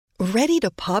Ready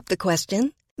to pop the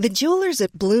question? The jewelers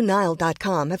at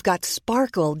BlueNile.com have got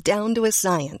sparkle down to a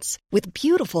science with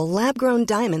beautiful lab-grown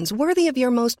diamonds worthy of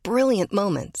your most brilliant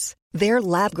moments. Their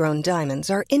lab-grown diamonds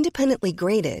are independently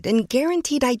graded and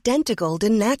guaranteed identical to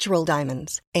natural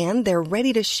diamonds, and they're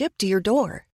ready to ship to your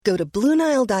door. Go to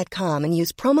BlueNile.com and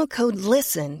use promo code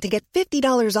LISTEN to get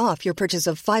 $50 off your purchase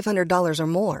of $500 or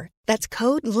more. That's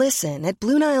code LISTEN at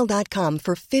BlueNile.com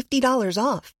for $50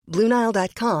 off.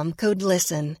 BlueNile.com, code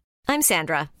LISTEN. I'm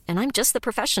Sandra, and I'm just the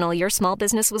professional your small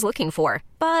business was looking for.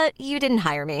 But you didn't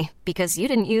hire me because you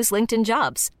didn't use LinkedIn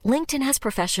Jobs. LinkedIn has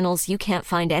professionals you can't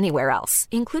find anywhere else,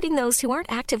 including those who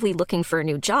aren't actively looking for a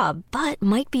new job, but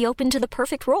might be open to the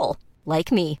perfect role,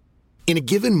 like me. In a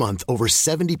given month, over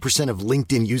 70% of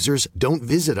LinkedIn users don't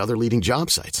visit other leading job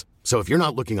sites. So if you're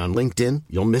not looking on LinkedIn,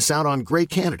 you'll miss out on great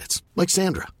candidates like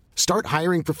Sandra. Start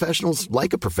hiring professionals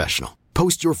like a professional.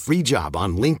 Post your free job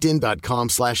on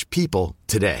linkedin.com/people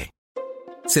today.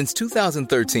 Since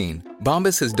 2013,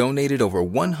 Bombas has donated over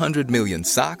 100 million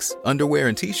socks, underwear,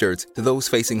 and T-shirts to those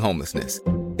facing homelessness.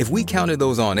 If we counted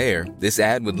those on air, this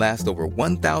ad would last over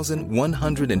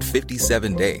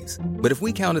 1,157 days. But if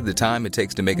we counted the time it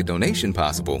takes to make a donation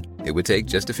possible, it would take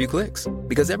just a few clicks.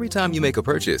 Because every time you make a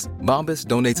purchase, Bombas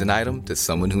donates an item to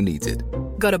someone who needs it.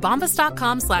 Go to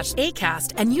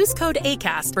bombas.com/ACAST and use code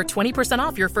ACAST for 20%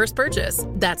 off your first purchase.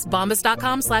 That's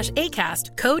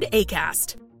bombas.com/ACAST, code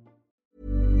ACAST.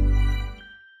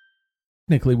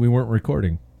 Technically, we weren't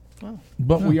recording,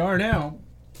 but we are now.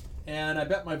 And I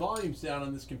bet my volume's down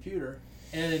on this computer,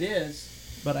 and it is,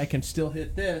 but I can still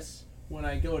hit this when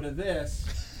I go to this,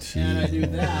 and I do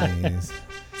that. It's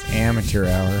amateur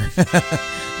hour.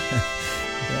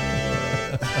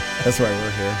 That's why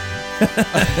we're here.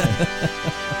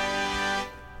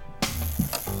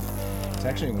 It's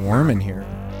actually warm in here.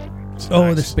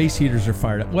 Oh, the space heaters are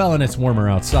fired up. Well, and it's warmer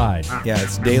outside. Yeah,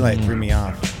 it's daylight threw me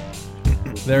off.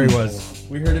 There he was.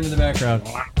 We heard him in the background.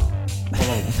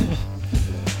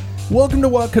 Welcome to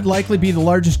what could likely be the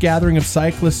largest gathering of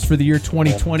cyclists for the year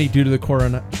 2020 due to the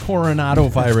Coronado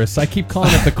virus. I keep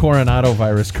calling it the Coronado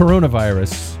virus.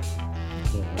 Coronavirus.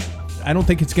 I don't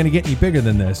think it's going to get any bigger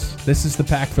than this. This is the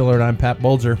Pack Filler, and I'm Pat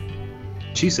Bulger.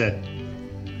 She said.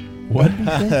 What?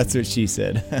 That's what she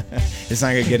said. It's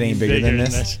not going to get any bigger than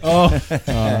this. Oh,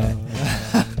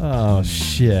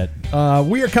 shit.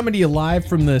 We are coming to you live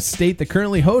from the state that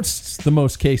currently hosts the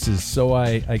most cases, so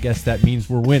I guess that means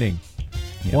we're winning.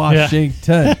 Yep.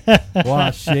 Washington.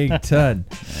 Washington.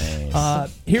 Nice.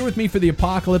 Here with me for the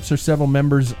apocalypse are several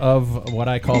members of what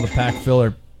I call the Pack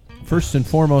Filler. First and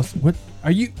foremost, what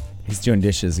are you? He's doing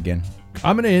dishes again.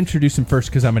 I'm going to introduce him first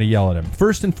because I'm going to yell at him.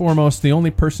 First and foremost, the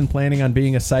only person planning on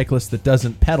being a cyclist that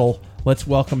doesn't pedal. Let's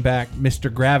welcome back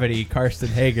Mr. Gravity, Karsten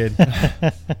Hagen.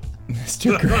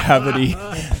 Mr. Gravity.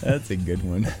 That's a good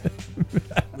one.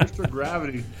 Mr.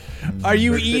 Gravity. Are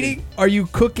you eating? Are you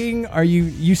cooking?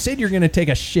 You said you're going to take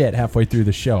a shit halfway through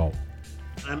the show.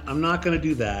 I'm not going to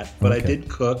do that, but okay. I did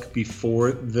cook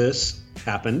before this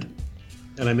happened,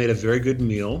 and I made a very good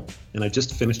meal, and I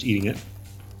just finished eating it.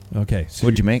 Okay. So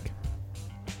what'd you make?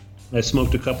 I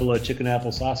smoked a couple of chicken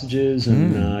apple sausages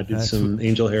and did some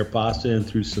angel hair pasta and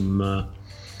threw some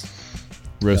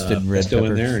roasted red pepper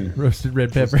in there. And roasted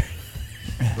red pepper.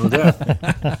 No.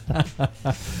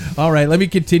 All right, let me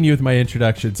continue with my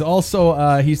introductions.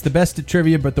 Also, he's the best at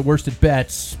trivia, but the worst at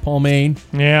bets. Paul Main.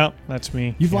 Yeah, that's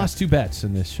me. You've lost 2 bets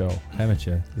in this show, haven't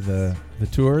you? The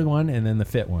tour one and then the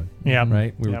fit one. Yeah.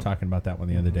 Right? We were talking about that one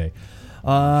the other day.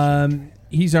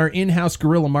 He's our in-house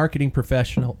guerrilla marketing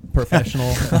professional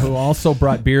who also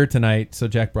brought beer tonight. So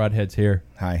Jack Broadhead's here.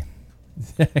 Hi.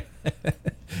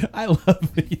 I love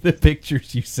the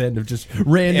pictures you send of just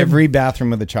random. Every bathroom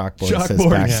with a chalkboard says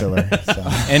Pack Filler. So.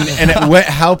 And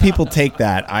how people take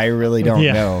that, I really don't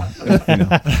know.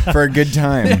 For a good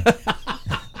time.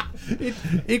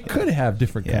 It could have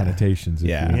different connotations.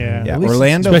 Yeah.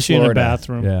 Orlando, especially Florida, in a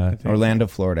bathroom. Yeah. Orlando,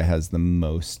 Florida has the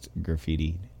most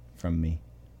graffiti from me.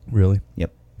 Really?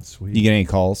 Yep. Sweet. You get any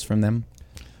calls from them?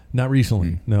 Not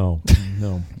recently. No.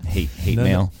 Hate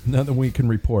mail. Nothing we can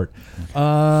report.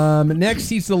 Next,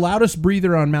 he's the loudest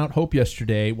breather on Mount Hope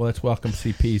yesterday. Well, let's welcome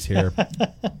CP's here.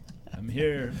 I'm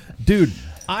here. Dude,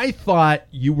 I thought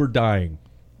you were dying.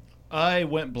 I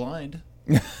went blind.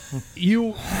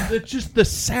 Just the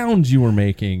sounds you were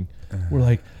making were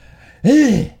like,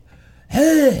 hey,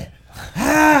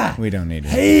 ha. We don't need it.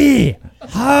 Hey,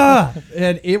 ha.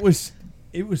 And it was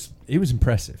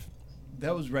impressive.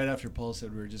 That was right after Paul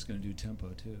said we were just going to do tempo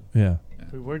too. Yeah.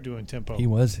 We were doing tempo. He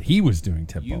was doing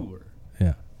tempo. You were.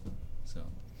 Yeah. So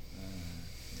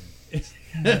it's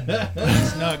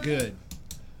not good.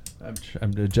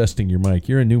 I'm adjusting your mic.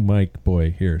 You're a new mic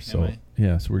boy here, so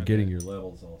yeah. So we're Okay. getting your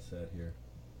levels all set here.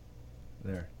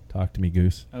 There. Talk to me,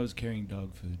 Goose. I was carrying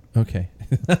dog food. Okay.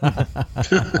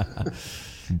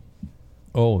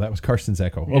 Oh, that was Carson's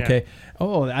echo. Yeah. Okay.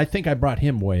 Oh, I think I brought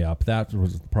him way up. That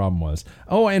was the problem was.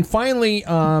 Oh, and finally,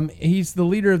 he's the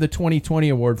leader of the 2020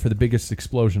 award for the biggest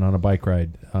explosion on a bike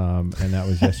ride, and that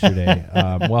was yesterday.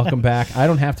 Welcome back. I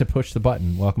don't have to push the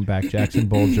button. Welcome back, Jackson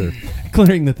Bolger,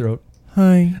 clearing the throat.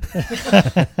 Hi.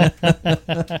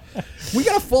 We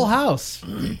got a full house.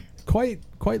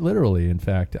 Quite literally, in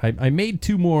fact. I made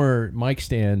 2 more mic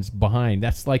stands behind.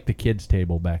 That's like the kids'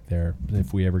 table back there.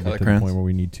 If we ever get to the point where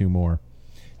we need 2 more.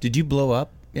 Did you blow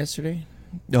up yesterday?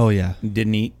 Oh, yeah.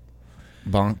 Didn't eat?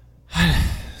 Bonk?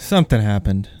 Something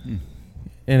happened.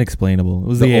 Inexplainable. It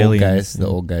was The the old aliens. guys. The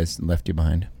old guys left you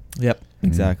behind. Yep,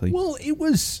 exactly. Well, it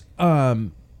was.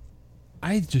 I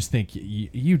just think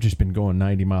you've just been going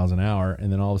 90 miles an hour,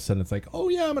 and then all of a sudden it's like, oh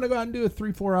yeah, I'm gonna go out and do a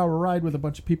 3-4 hour ride with a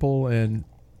bunch of people, and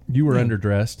you were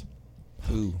underdressed.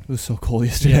 Ooh. It was so cold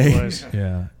yesterday. Yeah, it was.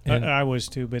 Yeah, I was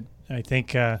too, but I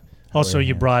think also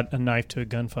you brought a knife to a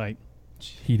gunfight.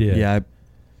 he did. Yeah.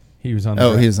 He was on.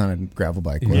 He was on a gravel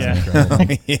bike. He was Wasn't on a gravel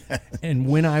bike. Yeah. And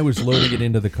when I was loading it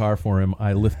into the car for him,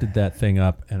 I lifted that thing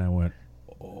up and I went,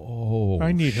 "Oh,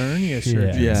 I need hernia shit.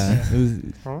 surgery." Yeah. It was.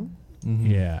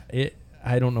 Yeah,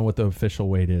 I don't know what the official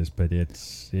weight is, but it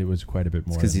was quite a bit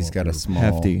more. Because he's got a small.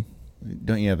 Hefty.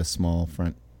 Don't you have a small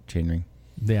front chainring?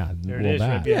 Yeah, There it is,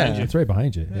 right behind you. It's right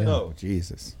behind you. Yeah. Oh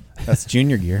Jesus, that's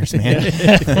junior gears, man.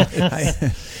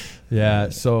 Yeah,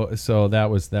 so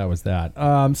that was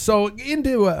that. So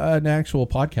into an actual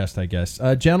podcast, I guess.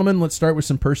 Gentlemen, let's start with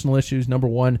some personal issues. Number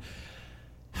 1,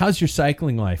 how's your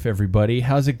cycling life, everybody?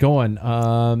 How's it going?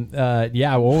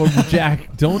 Yeah, well,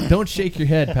 Jack, don't shake your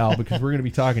head, pal, because we're going to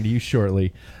be talking to you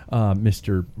shortly,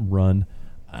 Mr. Run.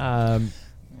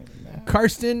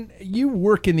 Karsten, you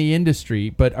work in the industry,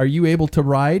 but are you able to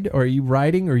ride, or are you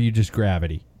riding, or are you just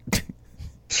gravity?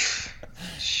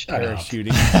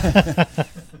 Parachuting.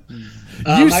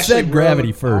 You said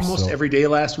gravity first. Almost every day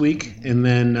last week, and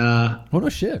then oh no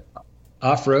shit,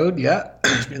 off road, yeah,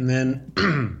 and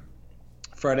then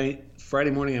Friday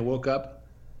morning I woke up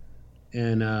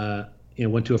and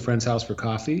went to a friend's house for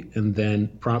coffee, and then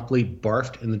promptly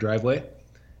barfed in the driveway.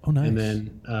 Oh nice. And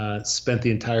then spent the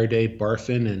entire day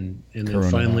barfing, and then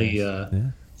finally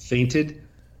fainted.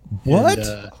 What?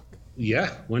 And,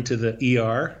 went to the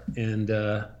ER and.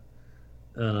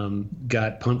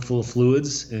 Got pumped full of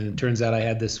fluids, and it turns out I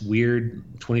had this weird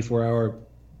 24-hour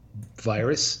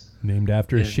virus named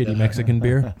after a shitty Mexican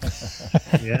beer.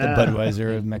 Yeah, The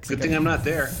Budweiser of Mexico. Good thing I'm not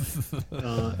there.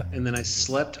 And then I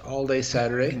slept all day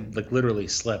Saturday, like literally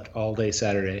slept all day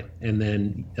Saturday, and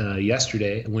then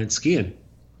yesterday I went skiing.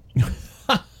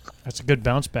 That's a good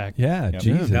bounce back. Yeah,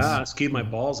 Jesus. Yeah, I skied my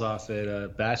balls off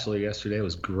at Bachelor yesterday. It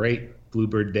was great.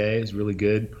 Bluebird Day. It was really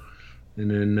good.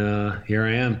 And then here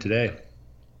I am today.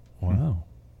 Wow.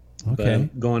 Okay. But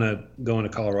I'm going to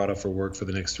Colorado for work for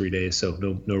the next 3 days, so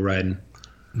no riding.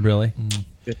 Really?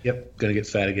 Yep, gonna get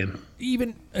fat again.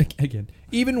 Even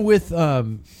with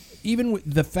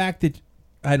the fact that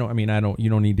you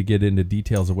don't need to get into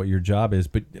details of what your job is,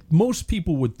 but most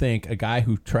people would think a guy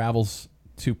who travels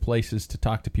to places to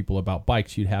talk to people about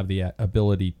bikes, you'd have the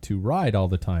ability to ride all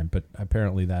the time, but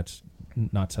apparently that's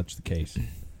not such the case.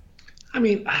 I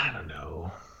mean, I don't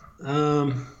know.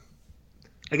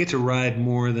 I get to ride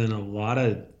more than a lot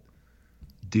of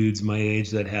dudes my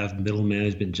age that have middle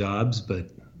management jobs, but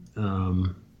we all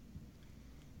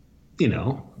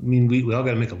got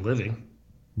to make a living.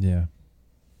 Yeah.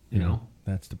 You know,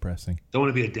 that's depressing. Don't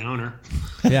want to be a downer.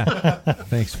 Yeah.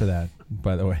 Thanks for that,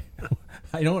 by the way.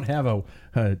 I don't have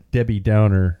a Debbie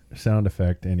Downer sound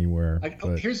effect anywhere.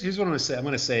 Here's what I'm going to say. I'm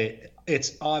going to say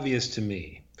it's obvious to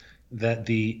me that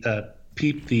the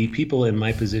people in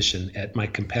my position at my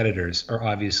competitors are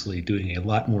obviously doing a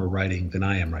lot more riding than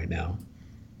I am right now.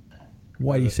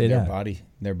 Why do you say that?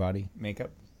 Their body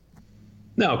makeup?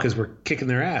 No, because we're kicking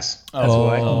their ass. That's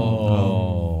why.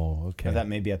 Oh, okay. I thought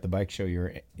maybe at the bike show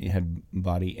you had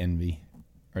body envy,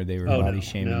 or they were body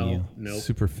shaming you. No,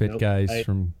 super fit guys I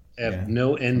from. have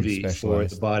no envy for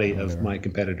the body of my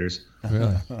competitors.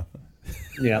 Really?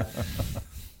 Yeah.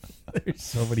 There's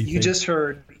so many You just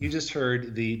heard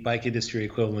the bike industry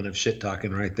equivalent of shit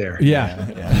talking right there.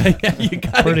 Yeah. You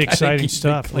gotta Pretty exciting keep it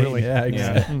stuff, clean. really. Yeah,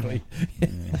 exactly.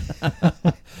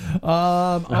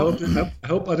 I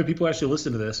hope other people actually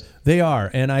listen to this. They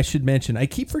are, and I should mention, I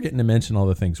keep forgetting to mention all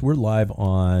the things. We're live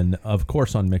on, of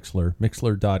course, on Mixlr,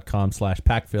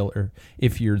 mixlr.com/packfiller.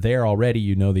 If you're there already,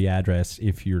 you know the address.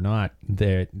 If you're not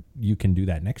there, you can do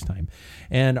that next time.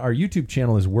 And our YouTube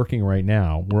channel is working right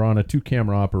now. We're on a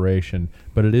 2-camera operation,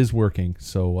 but it is working,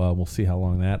 so we'll see how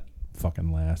long that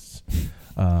fucking lasts.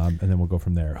 And then we'll go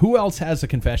from there. Who else has a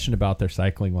confession about their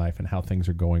cycling life and how things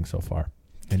are going so far?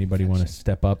 Anybody want to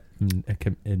step up and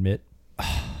admit?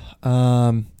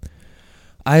 I've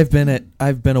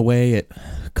been away at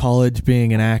college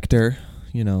being an actor,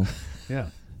 Yeah.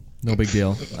 no big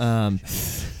deal.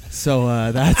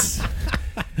 So that's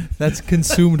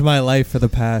consumed my life for the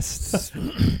past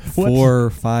 4,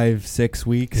 5, 6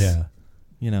 weeks. Yeah.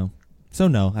 So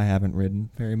no, I haven't ridden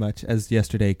very much, as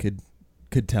yesterday could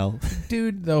tell.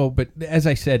 Dude, though, but as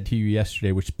I said to you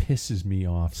yesterday, which pisses me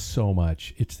off so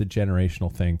much, it's the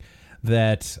generational thing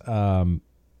that,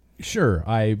 sure,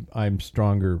 I'm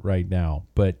stronger right now,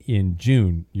 but in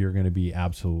June, you're going to be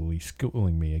absolutely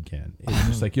schooling me again. It's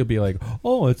just like, you'll be like,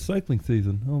 oh, it's cycling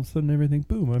season. All of a sudden, everything,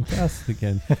 boom, I'm fast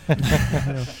again.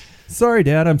 Sorry,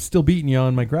 Dad, I'm still beating you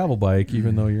on my gravel bike,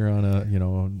 even though you're on a,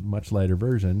 much lighter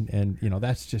version. And,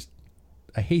 that's just,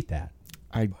 I hate that.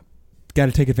 I got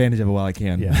to take advantage of it while I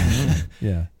can. Yeah.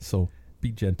 Yeah. So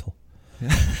be gentle.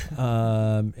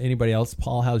 Anybody else?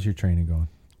 Paul, how's your training going?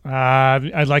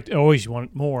 I'd like to always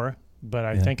want more, but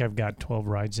I think I've got 12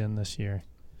 rides in this year.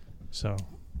 So,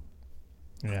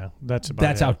 yeah, that's about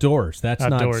That's it. Outdoors. That's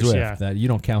Outdoors, not Zwift. yeah. That, you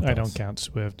don't count those. I don't count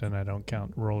Swift, and I don't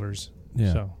count rollers.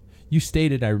 Yeah. So. You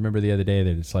stated, I remember the other day,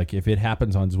 that it's like if it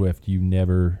happens on Zwift, you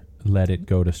never let it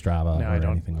go to Strava or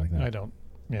anything like that. I don't.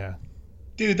 Yeah.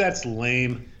 Dude, that's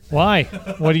lame. Why?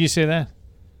 Why do you say that?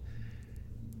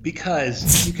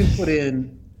 Because you can put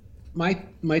in my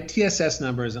TSS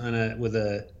numbers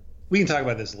we can talk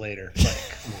about this later. But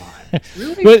come on.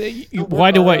 Really? But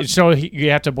why do I? So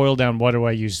you have to boil down. What do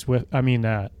I use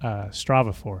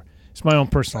Strava for? It's my own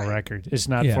personal record. It's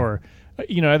not for,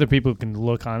 other people can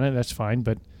look on it. That's fine.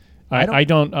 But I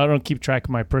don't keep track of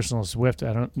my personal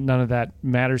Zwift. None of that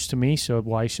matters to me. So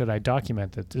why should I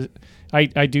document that?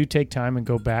 I do take time and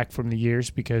go back from the years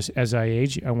because as I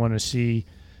age, I want to see,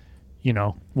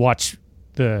 watch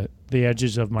the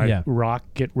edges of my rock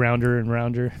get rounder and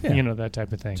rounder, that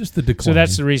type of thing. Just the decline. So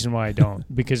that's the reason why I don't,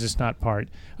 because it's not part.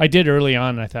 I did early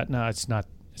on, and I thought, no, it's not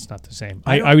the same.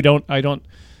 I don't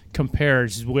compare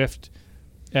Zwift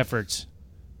efforts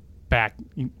back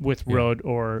with road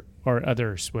or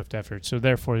other Swift efforts. So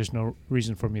therefore, there's no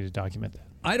reason for me to document that.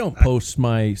 I don't post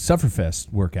my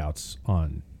Sufferfest workouts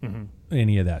on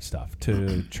any of that stuff,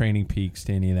 to Training Peaks,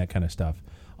 to any of that kind of stuff.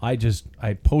 I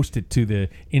post it to the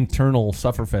internal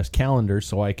Sufferfest calendar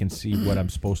so I can see what I'm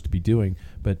supposed to be doing.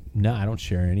 But no, I don't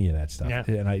share any of that stuff. Yeah.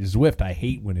 And Zwift, I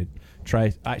hate when it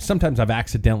tries. Sometimes I've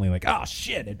accidentally oh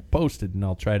shit, it posted, and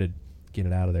I'll try to get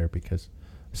it out of there because.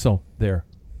 So there,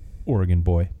 Oregon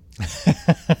boy.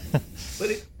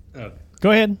 Go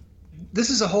ahead.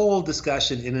 This is a whole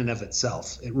discussion in and of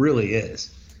itself. It really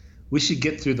is. We should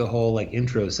get through the whole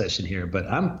intro session here, but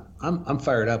I'm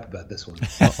fired up about this one.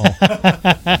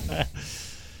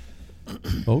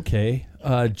 Okay,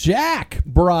 Jack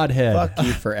Broadhead. Fuck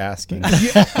you for asking.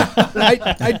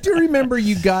 I do remember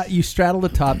you straddled a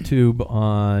top tube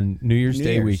on New Year's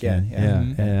Day weekend. Yeah.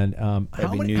 And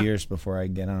that'd be New Year's before I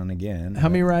get on again. How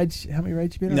many rides you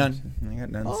been on? None. I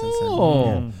got none since then.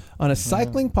 Oh, on a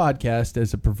cycling podcast,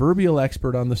 as a proverbial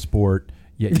expert on the sport.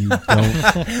 Yet you don't.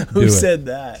 Who said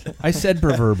that? I said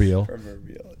proverbial.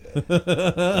 Proverbial.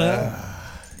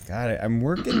 Got it. I'm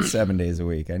working 7 days a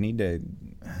week. I need to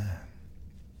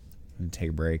take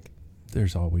a break.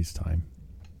 There's always time.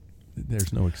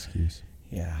 There's no excuse.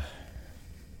 Yeah.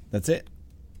 That's it.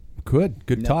 Good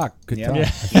talk. Good talk.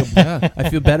 Yeah. I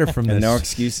feel better from this. No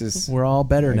excuses. We're all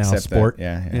better now, sport.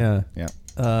 Yeah.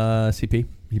 CP,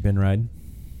 you been riding?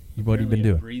 What have you been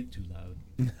doing? Breathe too loud.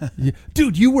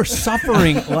 Dude, you were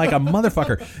suffering like a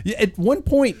motherfucker. At one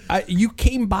point, you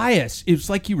came by us. It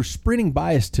was like you were sprinting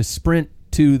by us to sprint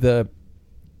to the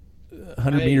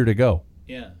 100 meter to go.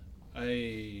 Yeah. Am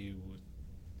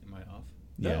I off?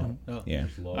 Yeah. No. Oh. Yeah.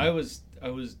 I was.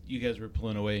 You guys were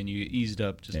pulling away, and you eased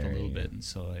up just a little bit, and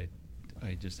so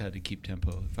I just had to keep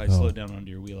tempo. If I slowed down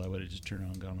onto your wheel, I would have just turned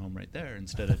around and gone home right there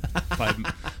instead of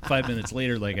 5 minutes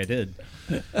later like I did.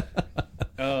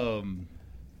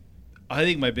 I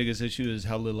think my biggest issue is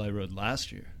how little I rode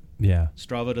last year. Yeah.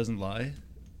 Strava doesn't lie.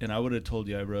 And I would have told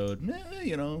you I rode,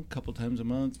 a couple times a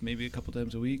month, maybe a couple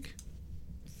times a week.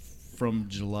 From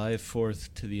July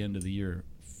 4th to the end of the year,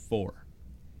 4.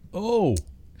 Oh.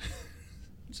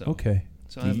 So, okay.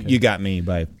 So you got me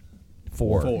by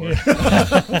 4.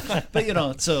 But you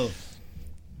know, so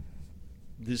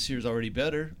this year's already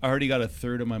better. I already got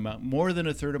more than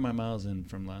a third of my miles in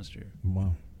from last year.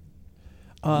 Wow.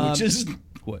 Which is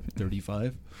what,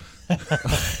 35?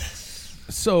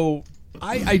 So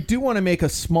I do want to make a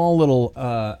small little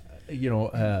a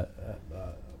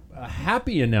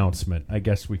happy announcement, I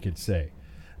guess we could say,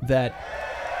 that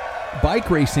bike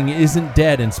racing isn't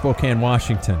dead in Spokane,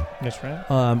 Washington. That's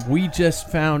right. We just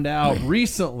found out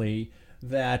recently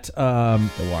that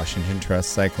the Washington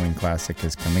Trust Cycling Classic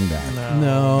is coming back.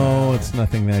 No, it's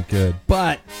nothing that good.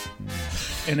 But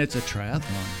and it's a triathlon.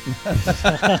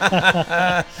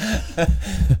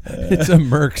 It's a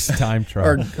Merck's time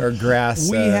trial or grass.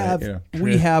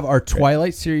 We have our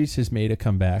Twilight Series has made a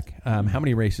comeback. How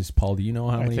many races, Paul? Do you know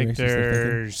how many races? I think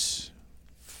there's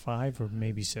 5 or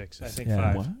maybe 6. I think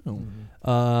 5.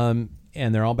 Wow.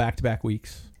 And they're all back-to-back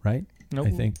weeks, right? Nope.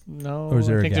 I think. No. Or is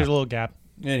there I think a gap? there's a little gap.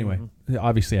 Anyway,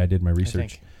 obviously I did my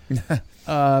research.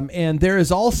 And there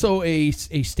is also a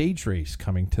stage race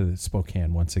coming to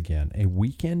Spokane once again, a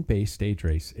weekend-based stage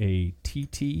race, a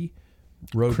TT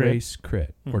road race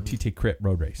crit, or TT crit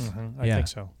road race. I think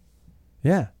so.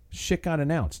 Yeah, shit got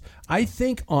announced. I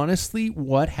think, honestly,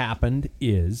 what happened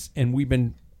is, and we've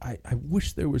been... I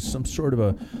wish there was some sort of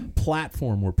a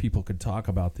platform where people could talk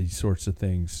about these sorts of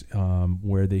things,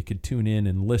 where they could tune in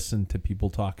and listen to people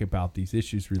talk about these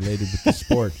issues related with the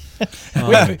sport.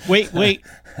 Wait.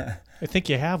 I think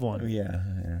you have one. Yeah.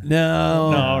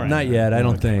 No, right. not yet. I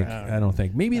don't think. Right. I don't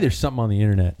think. Maybe there's something on the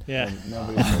internet. Yeah.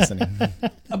 Nobody's listening.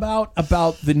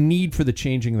 About the need for the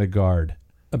changing of the guard.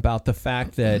 About the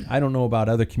fact that I don't know about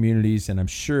other communities, and I'm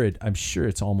sure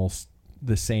it's almost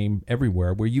the same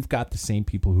everywhere, where you've got the same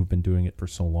people who've been doing it for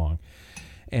so long.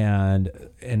 And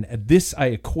this I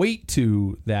equate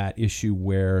to that issue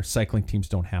where cycling teams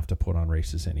don't have to put on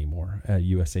races anymore. A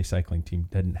USA cycling team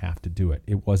didn't have to do it.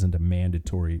 It wasn't a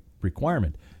mandatory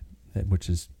requirement, which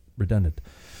is redundant.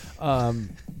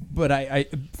 But I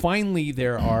finally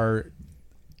there are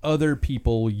other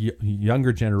people,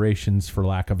 younger generations, for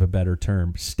lack of a better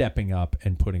term, stepping up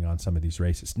and putting on some of these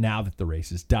races. Now that the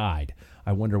races died,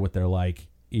 I wonder what they're like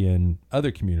in other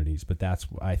communities, but that's,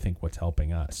 I think, what's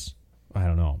helping us. I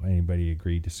don't know. Anybody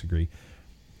agree, disagree?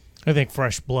 I think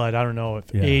fresh blood. I don't know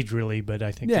if age really, but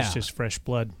I think it's just fresh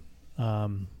blood.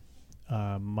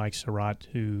 Mike Surratt,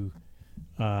 who...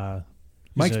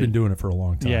 Mike's been doing it for a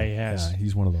long time. Yeah, he has. Yeah,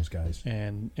 he's one of those guys.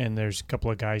 And there's a couple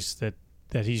of guys that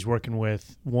he's working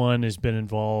with. One has been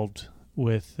involved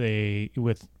with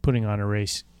putting on a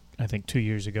race, I think 2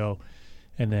 years ago,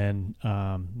 and then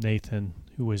Nathan,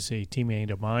 who was a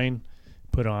teammate of mine,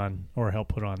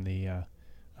 helped put on the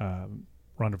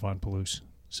Ronde van Palouse.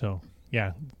 So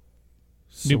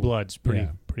new blood's pretty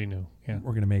new. Yeah,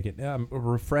 we're gonna make it.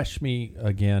 Refresh me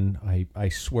again. I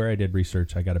swear I did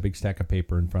research. I got a big stack of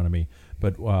paper in front of me.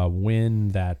 But when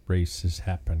that race is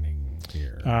happening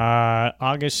here?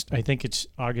 August. I think it's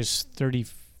August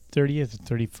 30th or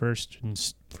 31st,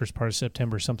 and first part of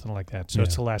September, something like that. So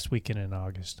it's the last weekend in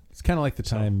August. It's kind of like the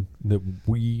time that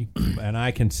we, and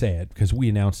I can say it because we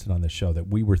announced it on the show, that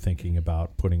we were thinking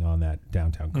about putting on that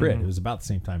downtown crit. It was about the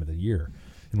same time of the year.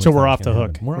 So we're off the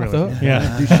hook. We're off the hook.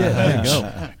 Yeah. Do shit. There you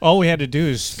go. All we had to do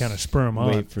is kind of spur them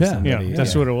on. Wait for somebody. Yeah,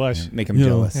 that's what it was. Make them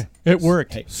jealous. It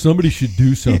worked. Somebody should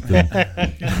do something.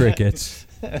 Crickets.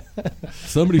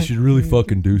 Somebody should really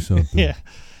fucking do something. Yeah.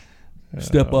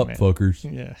 Step up, man. fuckers.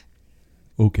 Yeah.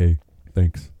 Okay.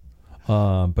 Thanks.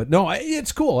 But no,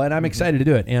 it's cool, and I'm excited to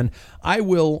do it. And I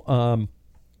will,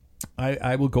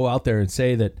 I will go out there and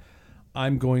say that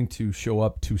I'm going to show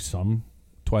up to some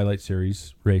Twilight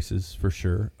Series races for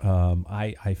sure.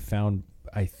 I found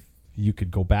you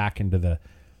could go back into the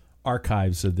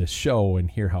archives of this show and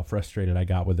hear how frustrated I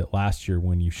got with it last year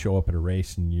when you show up at a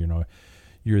race and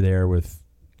you're there with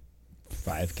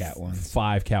 5 Cat 1s.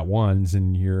 5 Cat 1s,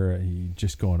 and you're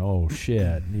just going, oh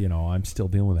shit, I'm still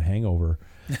dealing with a hangover.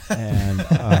 And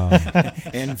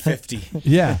and 50.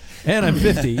 Yeah, and I'm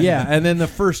 50. Yeah, and then the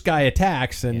first guy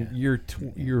attacks, and you're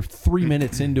 3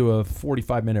 minutes into a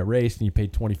 45-minute race, and you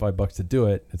paid $25 to do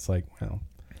it. It's like, well,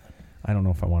 I don't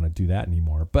know if I want to do that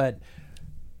anymore. But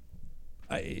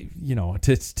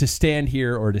to stand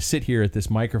here or to sit here at this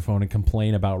microphone and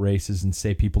complain about races and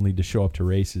say people need to show up to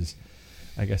races,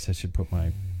 I guess I should put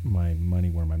my money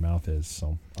where my mouth is.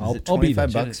 So I'll be there.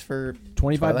 $25 for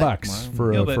 $25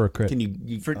 for a crit. Can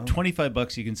you for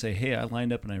 $25 you can say, hey, I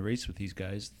lined up and I raced with these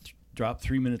guys. Drop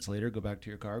 3 minutes later, go back to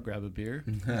your car, grab a beer.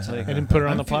 It's like, I didn't put it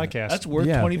on the podcast. That's worth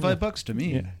 $25 to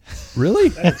me. Yeah. Really?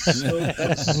 That's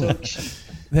so cheap.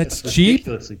 That's cheap.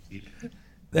 Ridiculously cheap.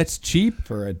 That's cheap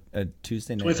for a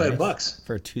Tuesday night. $25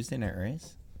 for a Tuesday night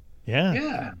race. Yeah.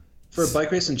 Yeah. for a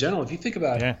bike race in general, if you think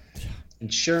about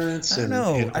insurance,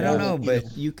 I don't know,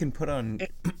 but you can put on,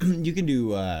 you can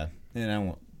do, and I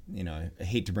won't, I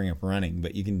hate to bring up running,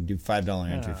 but you can do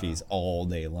 $5 entry fees all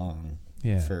day long.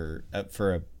 Yeah. For a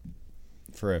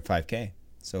 5K.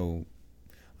 So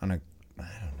on a, I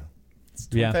don't know, it's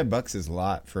 $25 is a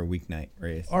lot for a weeknight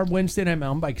race. Our Wednesday night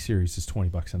mountain bike series is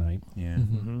 $20 a night. Yeah.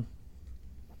 Mm-hmm.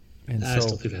 And I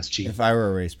still think that's cheap. If I were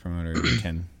a race promoter, it'd be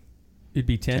 10. It'd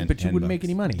be 10, but you wouldn't make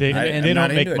any money. They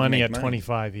don't make money at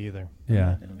 25 either.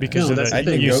 Yeah. Because I'd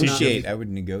negotiate. I would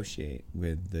negotiate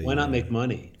with the. Why not make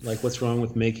money? Like, what's wrong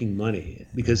with making money?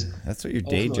 Because that's what your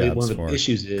day job's one of the for.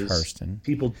 Issues is Karsten.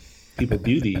 People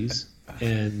do these,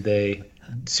 and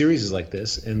series like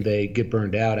this, and they get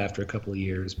burned out after a couple of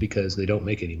years because they don't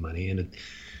make any money, and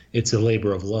it's a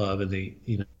labor of love, and they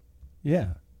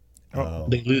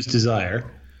they lose desire.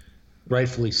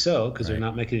 Rightfully so, because they're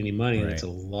not making any money, and it's a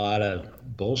lot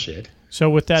of bullshit. So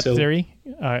with that theory,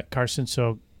 Carson,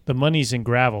 so the money's in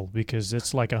gravel because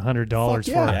it's like $100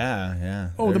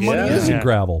 for Oh, the money is in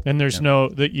gravel. And there's no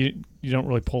that you don't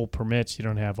really pull permits. You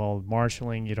don't have all the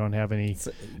marshalling. You don't have any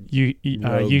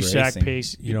USAC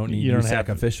pace. You don't need USAC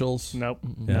officials. Nope,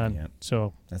 none. Yeah.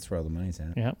 So that's where all the money's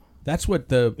at. Yeah, that's what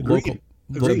the local.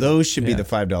 So those should be the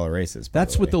 $5 races.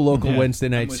 That's what the local Wednesday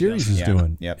night series is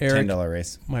doing. Yep, Eric, $10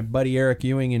 race. My buddy Eric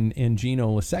Ewing and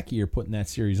Gino Lasecki are putting that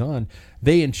series on.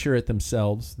 They insure it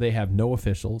themselves. They have no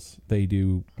officials. They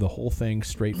do the whole thing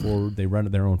straightforward. They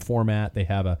run their own format. They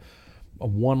have a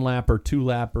 1-lapper,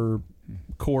 2-lapper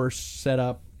course set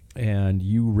up, and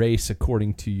you race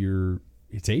according to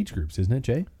it's age groups, isn't it,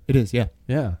 Jay? It is, yeah.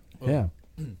 Yeah, yeah.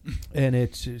 And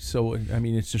it's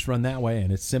just run that way,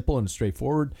 and it's simple and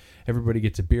straightforward. Everybody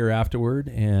gets a beer afterward,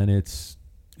 and it's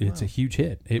a huge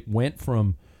hit. It went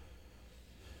from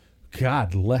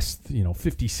less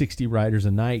 50, 60 riders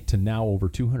a night to now over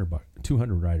 200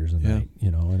 riders a night.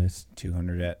 And it's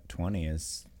 200 at 20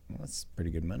 that's pretty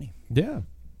good money. Yeah.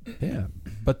 Yeah,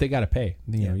 but they got to pay.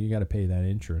 You got to pay that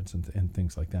insurance and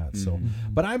things like that. So,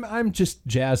 but I'm just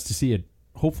jazzed to see it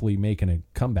hopefully making a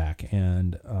comeback.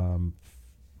 And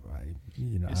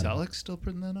is Alex still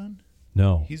putting that on?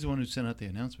 No, he's the one who sent out the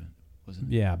announcement, wasn't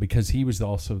he? Yeah, because he was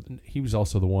also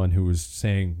the one who was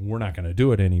saying we're not going to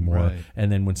do it anymore. Right.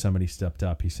 And then when somebody stepped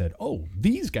up, he said, "Oh,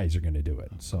 these guys are going to do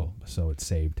it." So it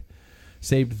saved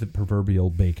the proverbial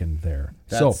bacon there.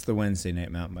 That's the Wednesday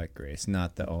night mountain bike race,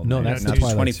 not the all. No, that's the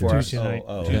 24 hours.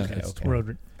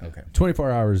 Okay.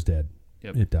 24 hours dead.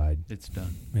 Yep. It died. It's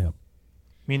done. Yeah. I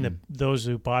mean, those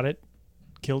who bought it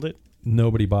killed it?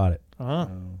 Nobody bought it.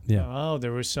 Yeah. Oh,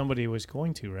 there was somebody who was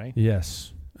going to, right?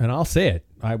 Yes. And I'll say it.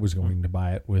 I was going to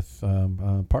buy it with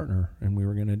a partner, and we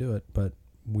were going to do it, but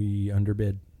we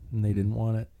underbid, and they didn't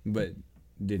want it. But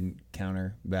didn't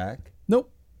counter back?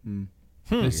 Nope.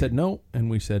 They said no, and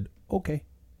we said, okay. And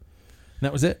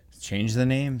that was it. Change the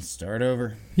name, start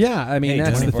over. Yeah, I mean,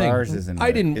 that's the thing. Hours isn't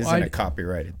a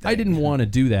copyrighted thing. I didn't want to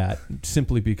do that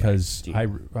simply because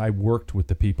I worked with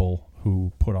the people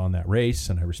who put on that race,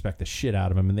 and I respect the shit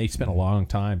out of them, and they spent a long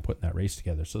time putting that race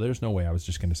together. So there's no way I was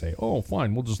just going to say, oh,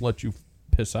 fine, we'll just let you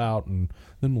piss out, and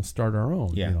then we'll start our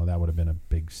own. Yeah. That would have been a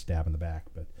big stab in the back.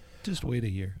 But just wait a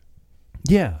year.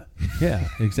 Yeah,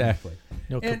 exactly.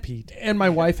 No compete. And my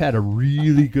wife had a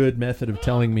really good method of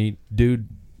telling me, dude,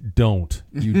 don't.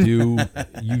 You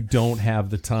don't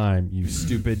have the time, you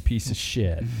stupid piece of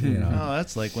shit. Oh,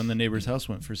 that's like when the neighbor's house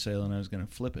went for sale and I was going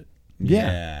to flip it.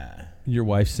 Yeah. Your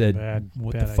wife said,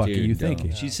 what the fuck are you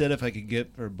thinking? She said if I could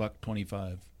get for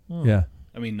 $1.25. Yeah.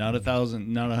 I mean, not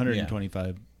 1,000, not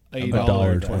 125.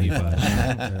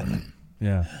 $1.25.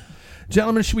 Yeah.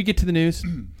 Gentlemen, should we get to the news?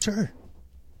 Sure.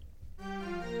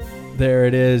 There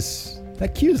it is.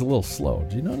 That cue is a little slow.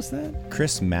 Did you notice that?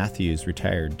 Chris Matthews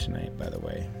retired tonight, by the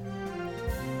way.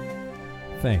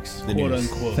 Thanks. Quote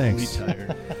unquote. Thanks.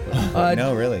 Retired.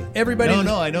 No, really. Everybody.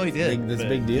 No, I know he did. That's a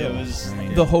big deal.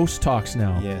 The host talks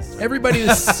now. Yes. Everybody,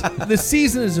 the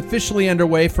season is officially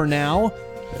underway for now.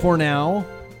 For now.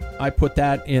 I put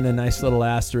that in a nice little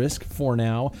asterisk. For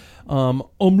now.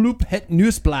 Omloop het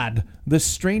Nieuwsblad, the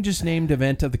strangest named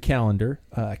event of the calendar,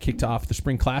 kicked off the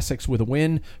Spring Classics with a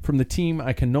win from the team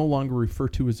I can no longer refer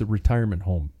to as a retirement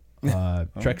home.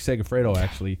 Trek Segafredo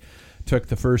actually took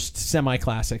the first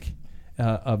semi-classic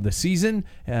of the season.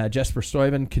 Jesper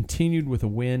Stuyven continued with a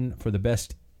win for the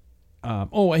best.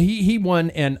 He won,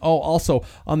 and also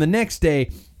on the next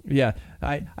day,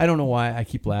 I don't know why I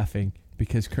keep laughing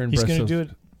because Kern He's going to do it.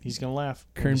 He's going to laugh.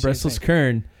 Kern Brussels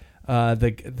Kern.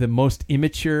 The most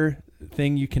immature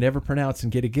thing you can ever pronounce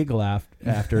and get a giggle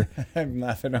after. I'm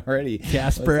laughing already.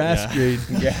 Casper Asgreen.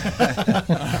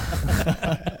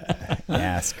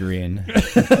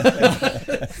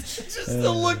 Just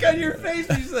the look on your face.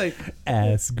 He's like,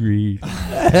 ass green.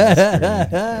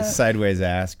 Sideways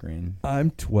ass green.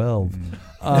 I'm 12.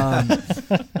 On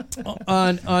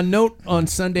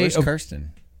Sunday. Where's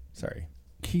Kirsten? Sorry.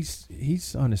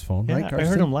 He's on his phone, Yeah, right, Kirsten? I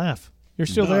heard him laugh. You're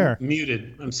still there. I'm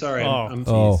muted. I'm sorry. I'm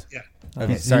Yeah.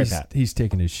 Okay, sorry, Pat. He's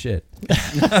taking his shit.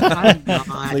 I'm not.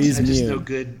 Please I just mute. know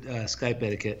good Skype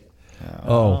etiquette.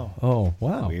 Oh,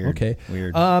 wow. Weird. Okay.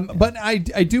 Weird. But I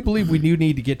do believe we do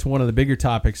need to get to one of the bigger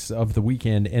topics of the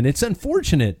weekend, and it's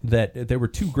unfortunate that there were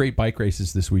two great bike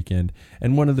races this weekend,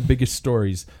 and one of the biggest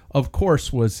stories, of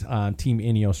course, was Team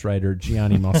Ineos rider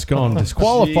Gianni Moscon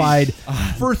disqualified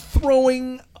for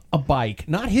throwing a bike,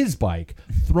 not his bike,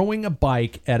 throwing a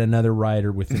bike at another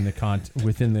rider within the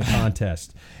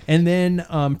contest, and then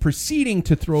proceeding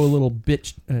to throw a little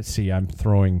bitch. See, I'm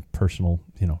throwing personal.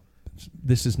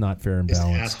 This is not fair and Is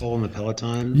balanced. asshole in the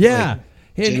peloton? Yeah,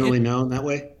 Generally known that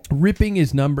way. Ripping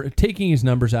his taking his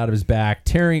numbers out of his back,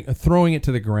 throwing it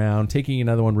to the ground, taking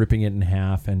another one, ripping it in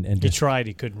half, and He just tried.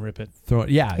 He couldn't rip it. throw it.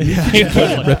 Yeah, he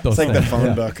couldn't rip those It's like the things.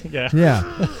 phone book. Yeah.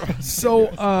 Yeah.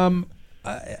 So,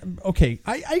 okay,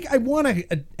 I want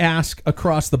to ask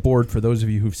across the board for those of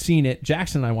you who've seen it.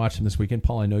 Jackson and I watched him this weekend.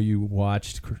 Paul, I know you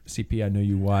watched. CP, I know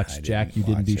you watched. Jack, you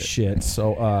didn't do shit.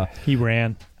 So He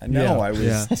ran. No, I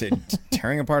was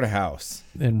tearing apart a house.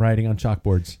 And writing on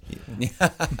chalkboards.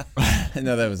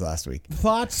 No, that was last week.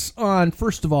 Thoughts on,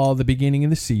 first of all, the beginning of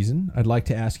the season. I'd like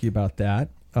to ask you about that.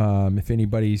 If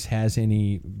anybody's has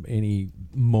any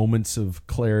moments of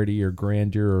clarity or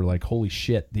grandeur or like, holy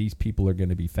shit, these people are going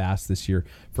to be fast this year.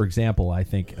 For example, I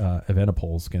think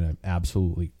Evenepoel is going to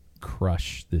absolutely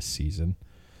crush this season.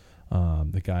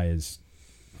 The guy is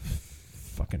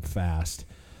fucking fast.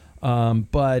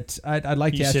 But I'd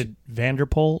like to ask You said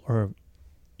Vanderpool or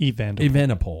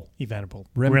Evenepoel? Evenepoel.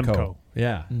 Remco.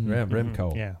 Yeah,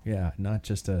 Remco. Yeah. Yeah, not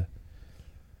just a...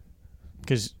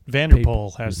 Because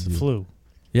Vanderpool has the review. flu.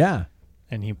 Yeah.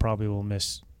 And he probably will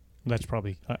miss... That's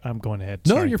probably... I'm going ahead.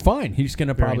 No, Sorry. you're fine. He's going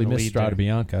to Bearing probably the miss lead Strada there.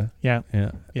 Bianca. Yeah.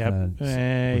 Yeah. Yeah.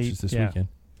 Which is this weekend.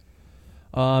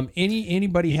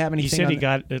 Anybody have anything? He said on he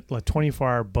got a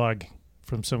 24-hour bug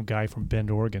from some guy from Bend,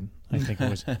 Oregon. I think it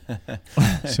was.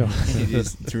 So He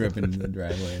just threw up in the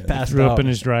driveway. Threw up in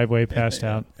his driveway, passed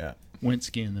out. Yeah. Went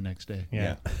skiing the next day.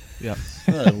 Yeah.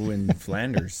 Well, in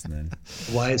Flanders then.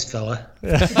 Wise fella.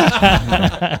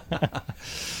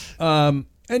 And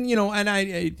and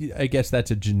I guess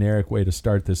that's a generic way to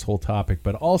start this whole topic,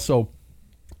 but also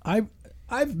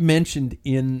I've mentioned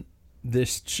in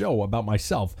this show about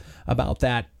myself about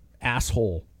that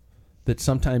asshole that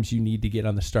sometimes you need to get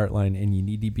on the start line and you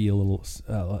need to be a little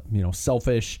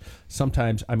selfish.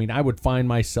 Sometimes, I would find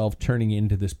myself turning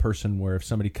into this person where if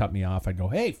somebody cut me off, I'd go,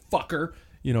 "Hey, fucker,"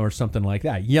 or something like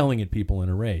that, yelling at people in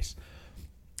a race.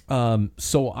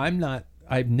 So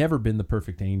I've never been the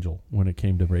perfect angel when it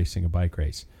came to racing a bike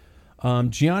race.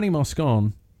 Gianni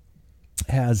Moscon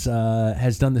has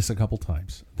done this a couple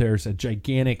times. There's a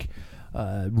gigantic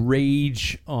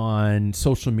rage on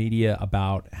social media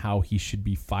about how he should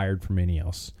be fired from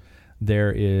Ineos.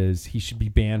 He should be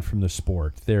banned from the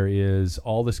sport. There is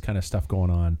all this kind of stuff going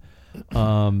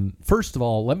on. First of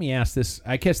all, let me ask this.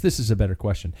 I guess this is a better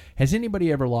question. Has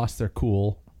anybody ever lost their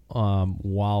cool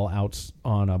while out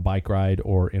on a bike ride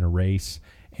or in a race?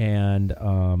 And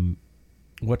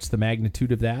what's the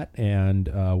magnitude of that? And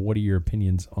what are your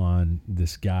opinions on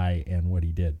this guy and what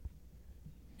he did?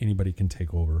 Anybody can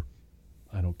take over.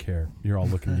 I don't care. You're all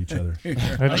looking at each other.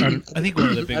 I think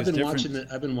one of the biggest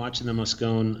I've been watching the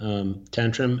Moscone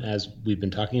tantrum as we've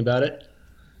been talking about it,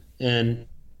 and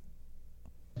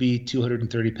be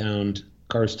 230-pound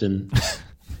Karsten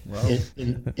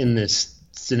in this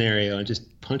scenario and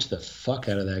just punch the fuck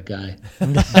out of that guy.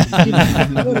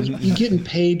 You're getting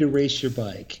paid to race your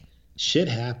bike. Shit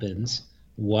happens.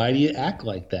 Why do you act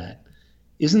like that?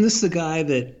 Isn't this the guy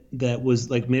that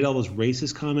was like made all those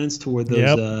racist comments toward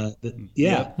those?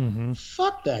 Yep.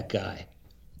 Fuck that guy.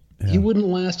 Yeah. He wouldn't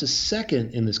last a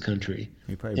second in this country.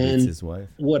 He probably beats his wife.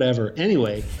 Whatever.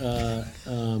 Anyway,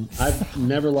 I've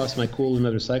never lost my cool with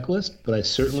another cyclist, but I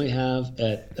certainly have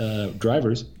at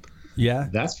drivers. Yeah,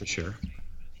 that's for sure.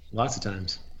 Lots of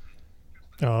times.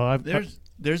 Oh,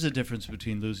 there's a difference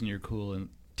between losing your cool and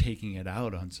taking it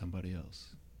out on somebody else.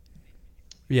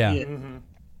 Yeah.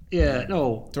 Yeah,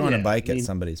 no. Throwing a bike at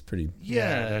somebody's pretty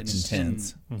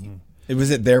intense. Was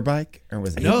it their bike or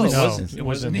was it? No, it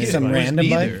wasn't some random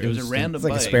bike. It was a random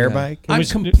like bike. a spare bike.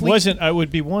 It wasn't. It would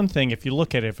be one thing if you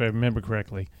look at it. If I remember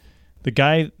correctly, the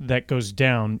guy that goes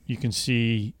down, you can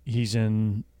see he's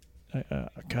in.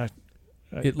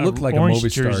 It looked like a orange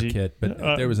Movistar jersey. kit, but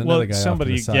there was another guy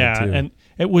somebody, off to the side too. and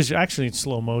it was actually in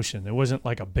slow motion. It wasn't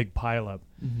like a big pileup.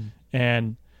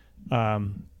 And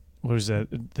what was that?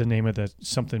 The name of that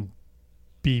something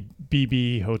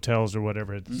BB Hotels or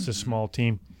whatever. It's a small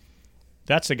team.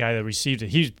 That's the guy that received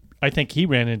it. I think he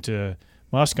ran into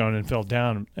Moscone and fell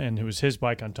down, and it was his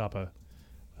bike on top of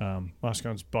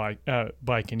Moscone's bike,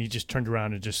 and he just turned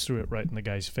around and just threw it right in the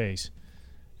guy's face,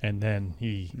 and then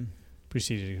he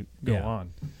proceeded to go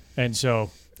on. And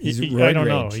so I don't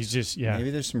know. He's just Maybe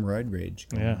there's some roid rage.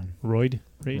 Roid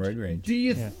rage. Roid rage. Do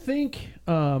you think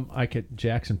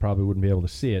Jackson probably wouldn't be able to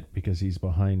see it because he's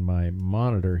behind my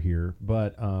monitor here,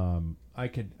 but I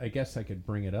guess I could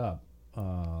bring it up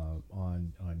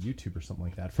on YouTube or something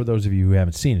like that. For those of you who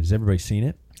haven't seen it, has everybody seen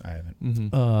it? I haven't.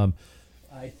 Mm-hmm.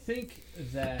 I think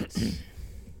that,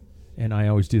 and I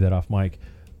always do that off mic.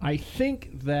 I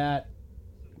think that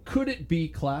could it be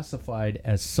classified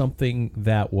as something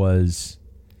that was?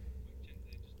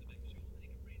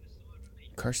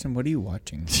 Carson, what are you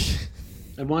watching?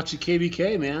 I'm watching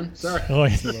KBK, man. Sorry. Oh,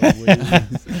 yeah.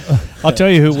 I'll tell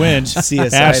you who wins.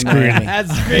 CSI Miami.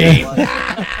 That's great.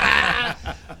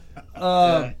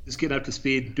 Just getting up to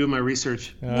speed, doing my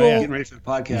research, yeah. getting ready for the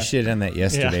podcast. You should have done that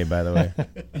yesterday, by the way.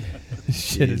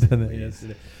 Should have done that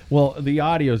yesterday. Well, the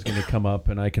audio is going to come up,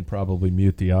 and I can probably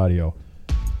mute the audio.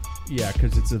 Yeah,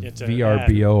 because it's a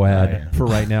VRBO ad for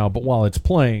right now. But while it's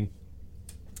playing,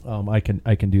 I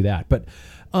can do that. But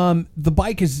the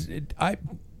bike is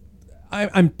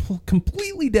I'm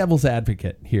completely devil's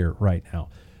advocate here right now.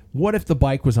 What if the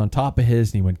bike was on top of his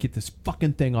and he went, get this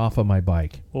fucking thing off of my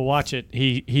bike? Well, watch it.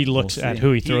 He looks at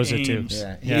who he throws it to.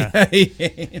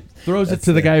 Yeah. Throws it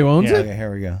to the guy who owns it? Okay,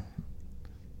 here we go.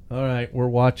 All right, we're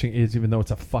watching it, even though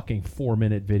it's a fucking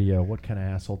 4-minute video. What kind of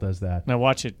asshole does that? Now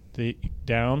watch it.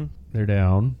 Down. They're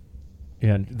down.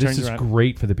 And this is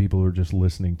great for the people who are just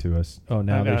listening to us. Oh,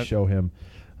 now they show him.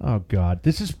 Oh, God.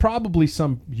 This is probably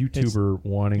some YouTuber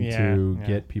wanting to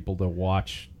get people to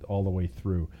watch all the way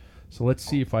through. So let's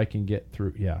see if I can get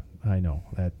through. Yeah, I know.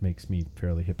 That makes me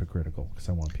fairly hypocritical because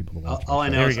I want people to watch. All I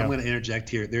know is I'm going to interject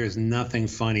here. There is nothing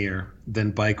funnier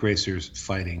than bike racers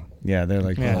fighting. Yeah, they're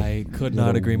like... I could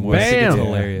not agree more. Bam! It's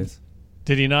hilarious.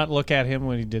 Did he not look at him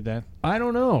when he did that? I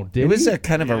don't know. It was a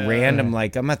kind of a random,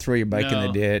 like, I'm going to throw your bike in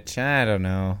the ditch. I don't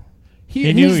know.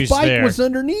 He knew his bike was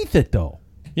underneath it, though.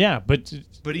 Yeah, but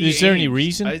is there any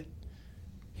reason?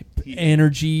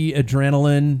 Energy,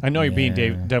 adrenaline. I know you're being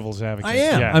devil's advocate. I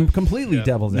am. Yeah. I'm completely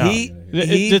devil's advocate.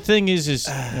 The thing is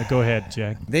go ahead,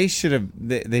 Jack. They should have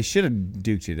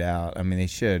duked it out. I mean, they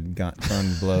should have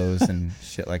thrown blows and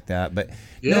shit like that. But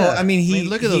no, I mean,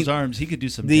 look at those arms. He could do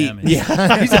some damage.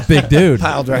 Yeah, he's a big dude.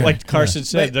 Pile driver. Like Carson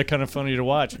said, they're kind of funny to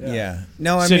watch. Yeah.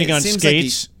 No, I sitting mean, on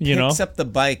skates. Like he picks up the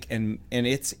bike and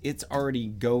it's already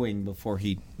going before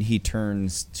he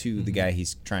turns to the guy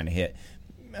he's trying to hit.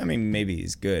 I mean, maybe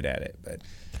he's good at it, but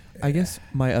I guess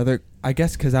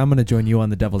because I'm going to join you on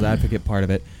the devil's advocate part of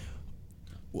it.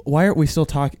 Why aren't we still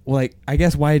talking? Like, I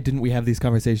guess why didn't we have these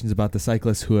conversations about the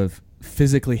cyclists who have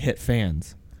physically hit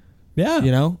fans? Yeah,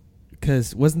 you know,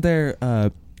 because wasn't there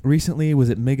recently? Was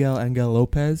it Miguel Angel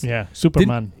Lopez? Yeah,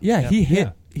 Superman. He hit.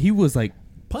 Yeah. He was like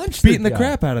punched beating the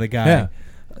crap out of the guy. Yeah.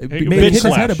 Hit his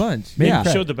head a bunch.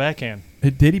 Showed the backhand.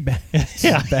 Did he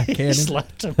backhand?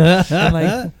 Slapped him. I'm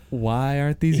like, why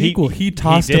aren't these equal? He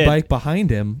tossed the bike behind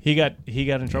him. He got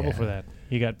in trouble for that.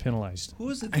 He got penalized. Who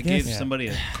was it that gave somebody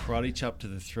a karate chop to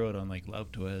the throat on like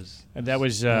Lautuez? And that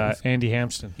was Andy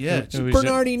Hampston. Yeah,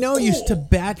 Bernardino used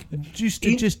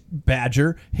to just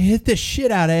badger, hit the shit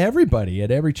out of everybody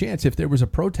at every chance. If there was a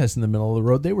protest in the middle of the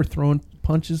road, they were throwing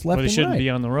punches left and right. They shouldn't be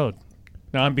on the road.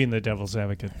 No, I'm being the devil's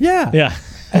advocate. Yeah.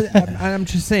 I'm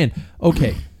just saying.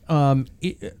 Okay,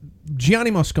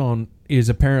 Gianni Moscone is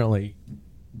apparently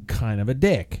kind of a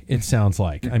dick. It sounds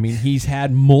like. I mean, he's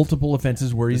had multiple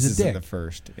offenses where he's a dick. The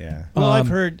first, yeah. Well, I've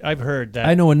heard that.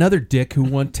 I know another dick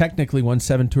who technically won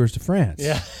 7 Tours de France.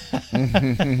 Yeah,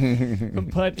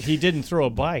 but he didn't throw a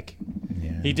bike.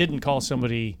 Yeah. He didn't call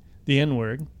somebody the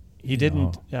N-word. He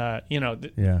didn't.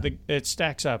 It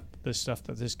stacks up the stuff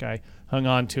that this guy hung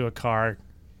on to a car.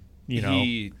 So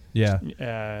did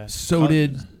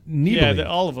Nibali. Yeah,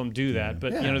 all of them do that.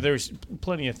 But there's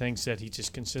plenty of things that he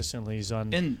just consistently is on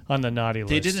the naughty list.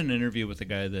 They did an interview with a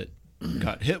guy that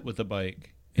got hit with a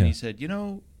bike, and he said,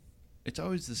 it's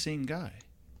always the same guy.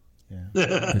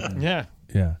 Yeah.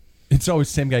 Yeah. It's always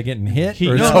the same guy getting hit,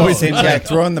 or it's always the same guy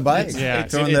throwing the bike. Yeah,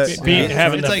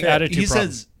 having the attitude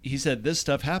problem. He said this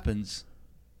stuff happens,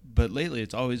 but lately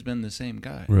it's always been the same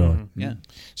guy. Really? Mm-hmm. Yeah.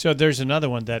 So there's another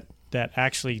one that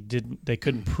actually didn't. They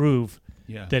couldn't prove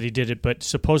that he did it, but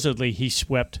supposedly he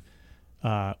swept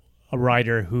a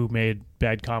rider who made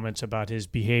bad comments about his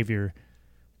behavior,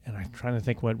 and I'm trying to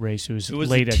think what race it was. It was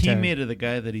late a teammate of the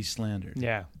guy that he slandered.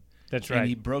 Yeah, that's and right.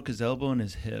 he broke his elbow and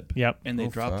his hip. Yep. And they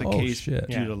dropped the case due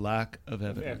to lack of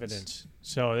evidence.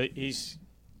 So he's.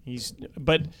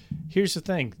 But here's the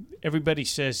thing: everybody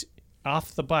says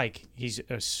off the bike, he's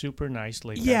a super nice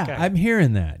laid back guy. I'm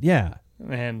hearing that. Yeah.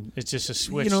 And it's just a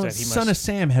switch that he Son must. of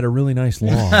Sam had a really nice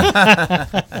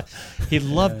lawn. He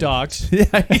loved dogs.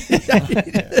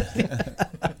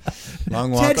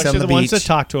 Long walks on the the beach. ones that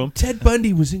talk to him. Ted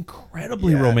Bundy was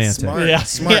incredibly romantic.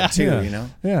 Smart too,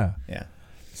 Yeah.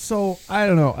 So I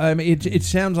don't know. I mean, it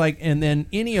sounds like, and then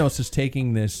Ineos is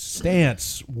taking this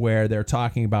stance where they're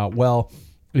talking about, well,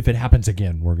 if it happens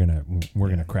again, we're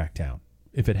gonna crack down.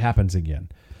 If it happens again,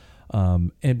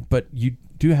 but you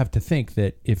do have to think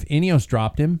that if Ineos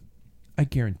dropped him, I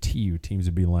guarantee you teams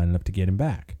would be lining up to get him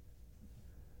back.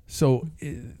 So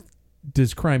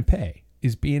does crime pay?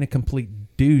 Is being a complete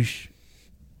douche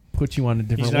put you on a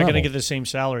different level? He's not going to get the same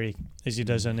salary as he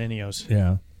does on Ineos.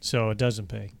 Yeah. So it doesn't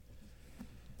pay.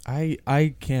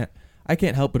 I can't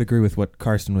help but agree with what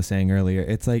Karsten was saying earlier.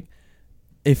 It's like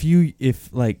if you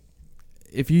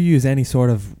use any sort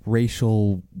of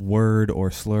racial word or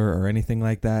slur or anything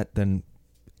like that, then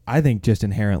I think just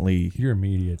inherently you're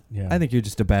immediate. Yeah. I think you're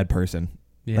just a bad person.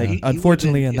 Yeah. Like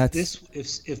unfortunately, and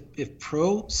if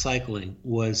pro cycling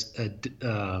was a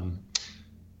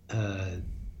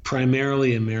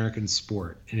primarily American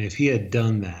sport, and if he had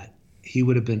done that, he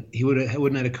wouldn't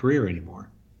have had a career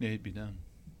anymore. Yeah, he'd be done.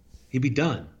 He'd be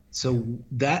done. So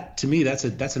that, to me,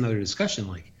 that's another discussion.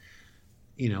 Like,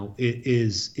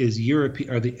 is Europe,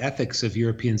 are the ethics of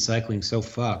European cycling so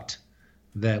fucked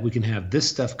that we can have this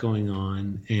stuff going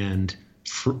on and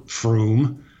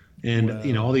Froome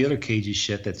and all the other cagey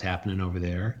shit that's happening over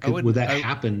there? Would that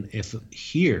happen if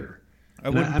here? I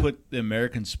wouldn't put the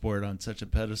American sport on such a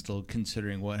pedestal,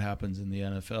 considering what happens in the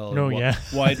NFL. No,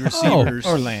 wide receivers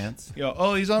or Lance.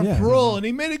 He's on parole and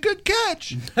he made a good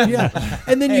catch. Yeah,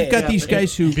 and then you've got these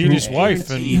guys who beat his wife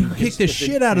and kick the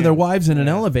shit out of their wives in an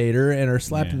elevator and are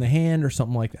slapped in the hand or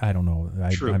something like that. I don't know.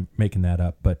 I'm making that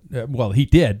up, but he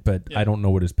did, but I don't know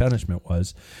what his punishment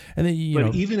was. And then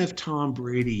even if Tom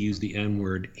Brady used the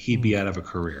N-word, he'd be out of a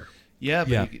career. Yeah,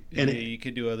 but you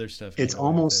could do other stuff. It's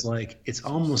almost like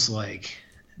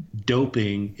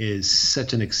doping is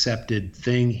such an accepted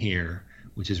thing here,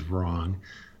 which is wrong.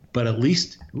 But at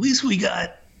least we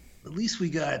got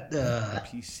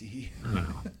PC. I don't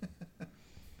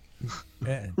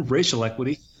know. Racial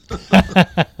equity.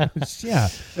 Yeah,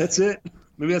 that's it.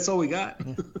 Maybe that's all we got.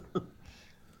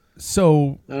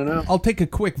 So I don't know. I'll take a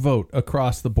quick vote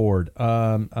across the board.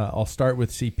 I'll start with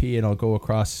CP and I'll go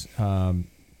across.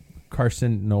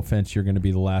 Carson, no offense, you're going to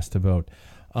be the last to vote.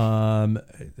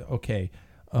 Okay.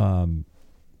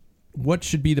 What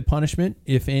should be the punishment,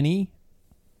 if any?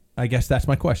 I guess that's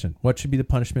my question. What should be the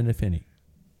punishment, if any?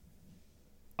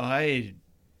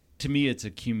 To me, it's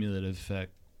a cumulative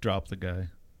effect. Drop the guy.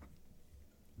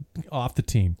 Off the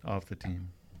team.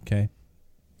 Okay.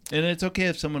 And it's okay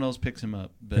if someone else picks him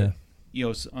up, but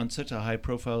on such a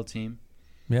high-profile team.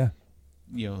 Yeah.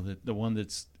 The one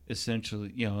that's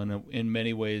essentially, in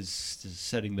many ways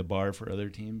setting the bar for other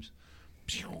teams.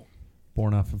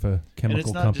 Born off of a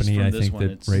chemical company, I think,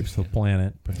 that rapes the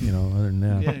planet. But, other than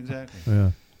that. Yeah, exactly.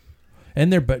 Yeah.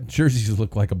 And their jerseys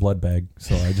look like a blood bag,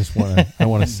 so I just want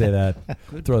to say that,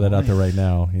 throw that out there right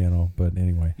now, But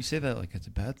anyway. You say that like it's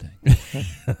a bad thing.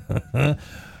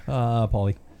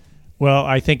 Paulie. Well,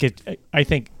 I think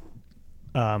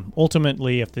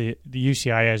ultimately, if the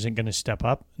UCI isn't going to step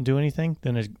up and do anything,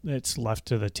 then it's left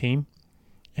to the team.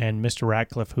 And Mr.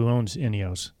 Ratcliffe, who owns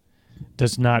Ineos,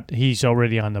 does not. He's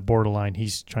already on the borderline.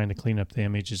 He's trying to clean up the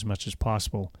image as much as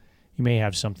possible. He may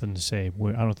have something to say.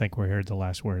 I don't think we're heard the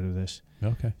last word of this.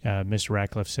 Okay. Mr.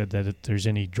 Ratcliffe said that if there's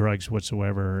any drugs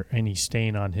whatsoever or any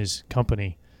stain on his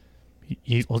company,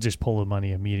 he'll just pull the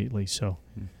money immediately. So,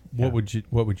 what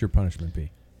would your punishment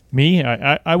be? Me,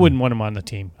 I wouldn't want him on the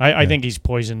team. I think he's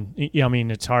poison. I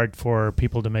mean, it's hard for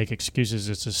people to make excuses.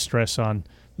 It's a stress on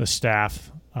the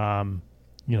staff,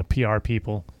 PR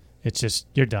people. It's just,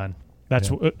 you're done. That's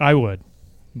what I would.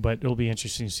 But it'll be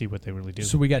interesting to see what they really do.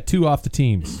 So we got two off the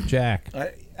teams. Jack.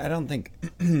 I don't think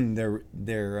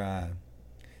they're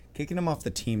kicking him off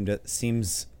the team.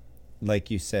 Seems like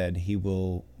you said he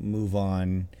will move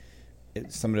on.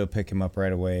 Somebody will pick him up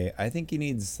right away. I think he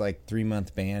needs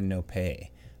 3-month ban, no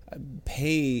pay.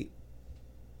 Pay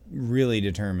really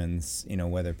determines,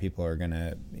 whether people are going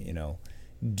to,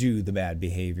 do the bad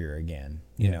behavior again,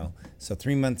 you know. So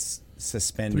 3 months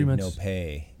suspended, no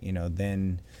pay,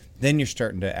 then you're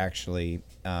starting to actually,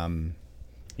 Ineos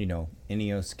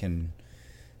can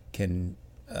can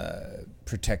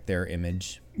protect their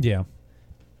image. Yeah.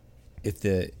 If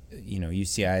the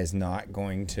UCI is not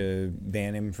going to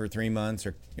ban him for 3 months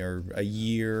or a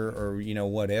year or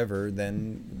whatever,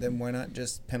 then why not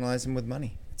just penalize him with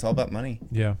money? It's all about money.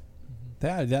 Yeah.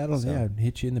 That'll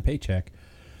hit you in the paycheck.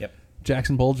 Yep.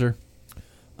 Jackson Bolger.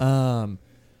 I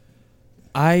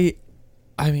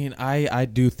mean, I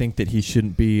do think that he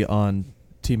shouldn't be on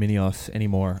Team Ineos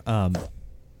anymore.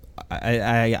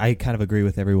 I kind of agree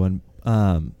with everyone.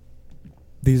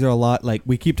 These are a lot, like,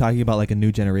 we keep talking about like a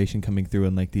new generation coming through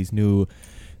and like these new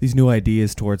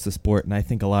ideas towards the sport, and I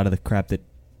think a lot of the crap that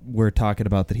we're talking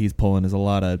about that he's pulling is a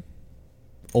lot of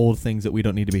old things that we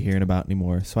don't need to be hearing about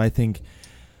anymore. So I'm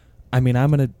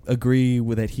going to agree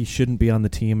with that he shouldn't be on the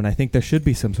team, and I think there should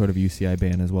be some sort of UCI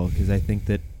ban as well, because I think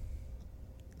that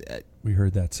we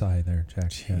heard that sigh there,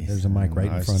 Jack. Yeah, there's a mic right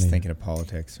in front of you. I was just thinking of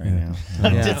politics right now.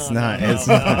 Yeah. It's not.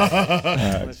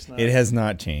 It has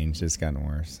not changed. It's gotten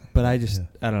worse. But I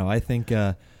don't know. I think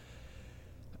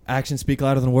actions speak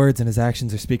louder than words, and his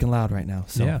actions are speaking loud right now.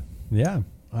 So. Yeah.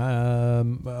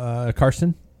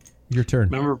 Carson, your turn.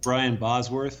 Remember Brian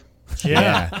Bosworth?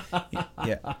 Yeah.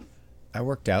 I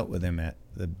worked out with him at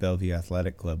the Bellevue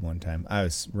Athletic Club one time. I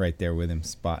was right there with him,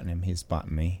 spotting him. He's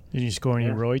spotting me. Did you score any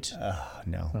roids?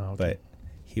 No, okay. But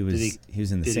he was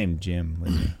in the same gym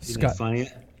with me. Did he make fun of you?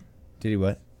 Did he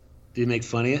what? Did he make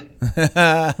fun of you?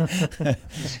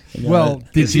 Well,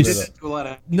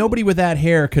 nobody with that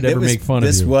hair could ever make fun of you.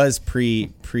 This was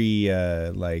pre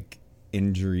like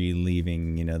injury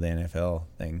leaving, the NFL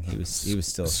thing. He was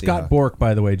still Scott Bork,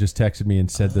 by the way, just texted me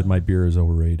and said that my beer is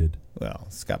overrated. Well,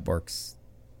 Scott Bork's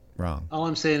wrong. All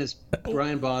I'm saying is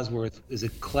Brian Bosworth is a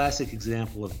classic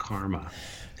example of karma,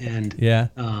 and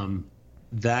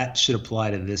that should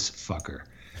apply to this fucker.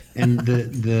 And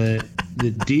the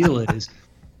deal is,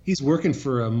 he's working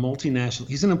for a multinational.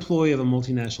 He's an employee of a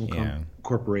multinational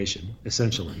corporation,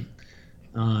 essentially,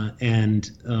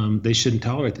 and they shouldn't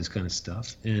tolerate this kind of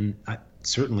stuff. And I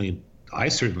certainly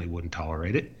wouldn't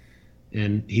tolerate it.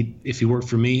 And if he worked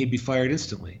for me, he'd be fired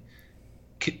instantly.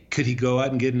 Could he go out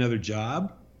and get another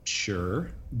job? Sure,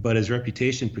 but his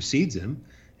reputation precedes him,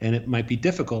 and it might be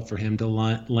difficult for him to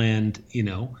land,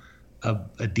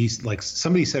 a decent. Like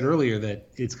somebody said earlier, that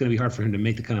it's going to be hard for him to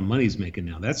make the kind of money he's making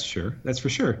now. That's for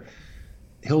sure.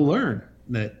 He'll learn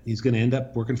that he's going to end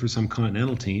up working for some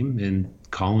continental team and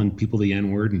calling people the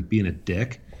N-word and being a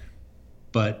dick.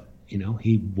 But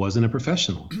he wasn't a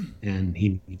professional, and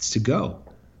he needs to go.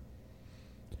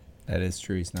 That is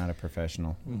true. He's not a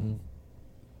professional. Mm-hmm.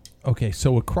 Okay,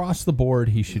 so across the board,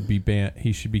 he should be banned.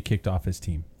 He should be kicked off his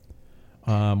team.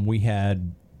 We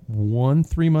had 1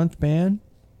 3-month ban.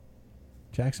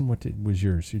 Jackson, what was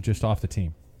yours? You're just off the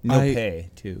team. No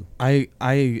pay, too. I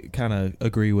kind of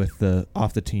agree with the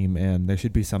off the team, and there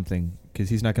should be something, because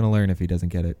he's not going to learn if he doesn't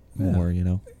get it more,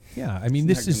 Yeah, I mean,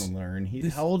 this is... He's not going to learn.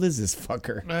 How old is this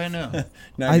fucker? I know.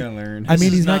 Not going to learn. I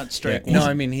mean, he's not... No,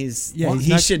 I mean, he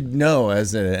should know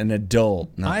as an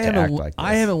adult not to act like this.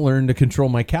 I haven't learned to control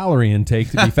my calorie intake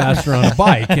to be faster on a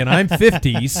bike, and I'm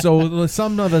 50, so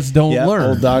some of us don't learn.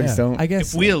 Old dogs don't. I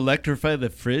guess if we electrify the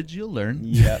fridge, you'll learn.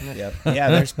 Yep. Yeah,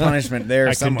 there's punishment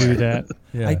there somewhere. I can do that.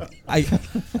 Yeah. I can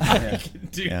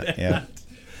do that. Yeah.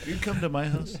 You come to my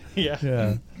house.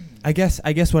 Yeah. I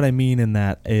guess what I mean in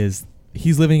that is...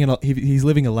 He's living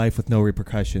a life with no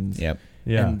repercussions. Yep.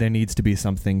 Yeah. And there needs to be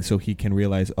something so he can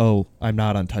realize, oh, I'm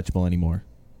not untouchable anymore.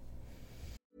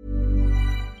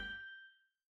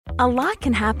 A lot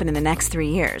can happen in the next 3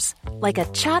 years. Like a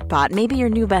chatbot may be your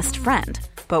new best friend.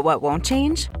 But what won't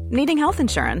change? Needing health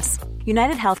insurance.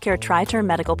 United Healthcare Tri-Term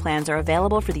Medical Plans are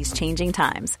available for these changing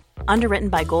times. Underwritten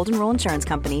by Golden Rule Insurance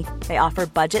Company, they offer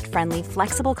budget-friendly,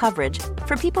 flexible coverage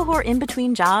for people who are in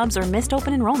between jobs or missed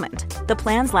open enrollment. The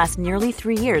plans last nearly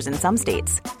 3 years in some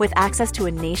states, with access to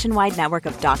a nationwide network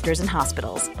of doctors and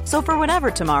hospitals. So for whatever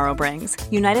tomorrow brings,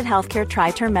 United Healthcare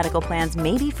Tri-Term Medical Plans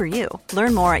may be for you.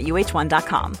 Learn more at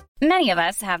uh1.com. Many of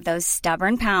us have those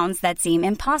stubborn pounds that seem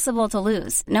impossible to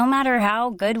lose, no matter how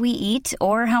good we eat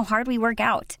or how hard we work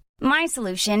out. My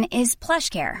solution is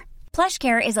PlushCare.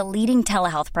 PlushCare is a leading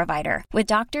telehealth provider with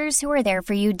doctors who are there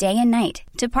for you day and night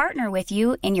to partner with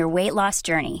you in your weight loss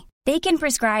journey. They can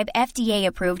prescribe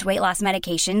FDA-approved weight loss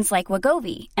medications like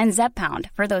Wegovy and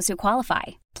Zepbound for those who qualify.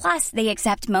 Plus, they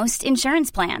accept most insurance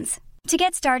plans. To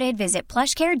get started, visit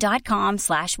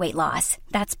plushcare.com/weightloss.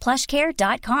 That's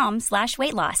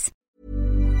plushcare.com/weightloss.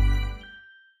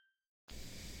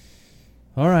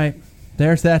 All right.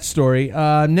 There's that story.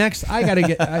 Next, I got to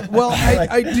get... I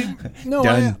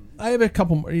have a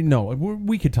couple more. No,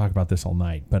 we could talk about this all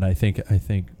night, but I think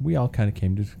we all kind of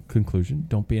came to the conclusion: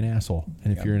 don't be an asshole.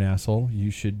 And if you're an asshole,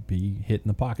 you should be hitting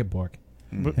the pocketbook.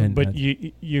 But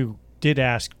you did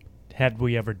ask, had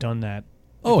we ever done that?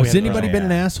 Oh, has anybody been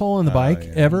an asshole on the bike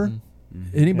ever?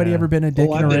 Mm-hmm. Anybody ever been a dick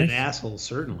in a race? I've been an asshole,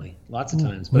 certainly. Lots of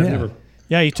times, but I've never...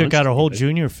 Yeah, you took out a whole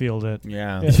junior field at...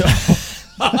 Yeah.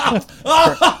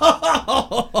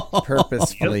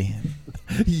 Purposefully.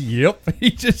 Yep.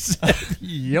 He just said,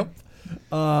 yep.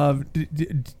 No,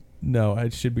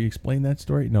 should we explain that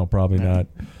story? No, probably not.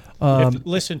 You have to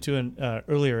listen to an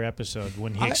earlier episode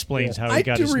when he explains how he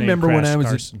got his name,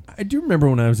 Carson. I do remember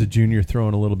when I was a junior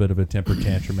throwing a little bit of a temper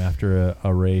tantrum after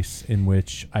a race in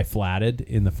which I flatted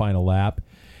in the final lap,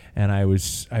 and I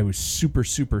was super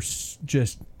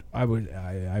just I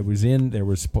was in. There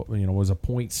was was a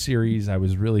point series. I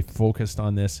was really focused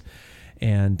on this,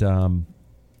 and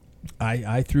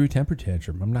I threw a temper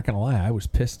tantrum. I'm not gonna lie. I was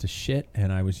pissed as shit,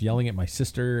 and I was yelling at my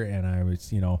sister, and I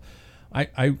was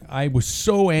I was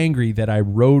so angry that I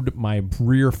rode my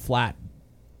rear flat.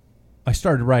 I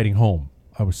started riding home.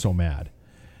 I was so mad.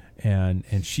 And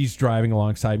she's driving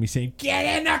alongside me saying,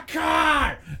 "Get in the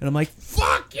car!" And I'm like,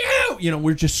 "Fuck you!"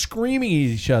 We're just screaming at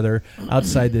each other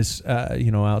outside this,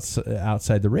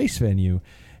 outside the race venue.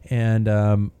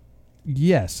 And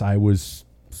yes, I was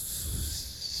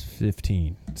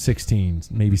 15, 16,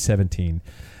 maybe 17.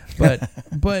 But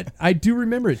I do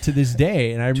remember it to this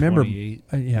day, and I remember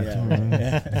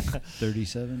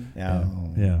 37.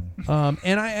 Yeah.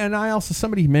 And I also,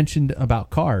 somebody mentioned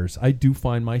about cars. I do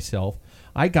find myself,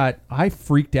 I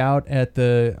freaked out at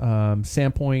the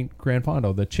Sandpoint Grand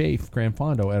Fondo, the Chafe Grand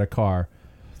Fondo at a car.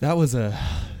 That was I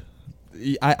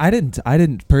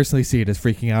didn't personally see it as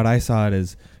freaking out. I saw it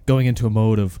as going into a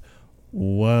mode of,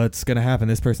 what's going to happen?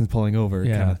 This person's pulling over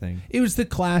kind of thing. It was the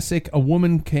classic, a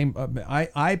woman came,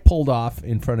 I pulled off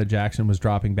in front of Jackson, was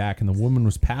dropping back, and the woman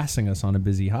was passing us on a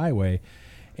busy highway,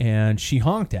 and she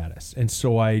honked at us. And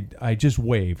so I just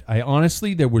waved. I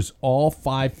honestly, there was all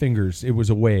 5 fingers. It was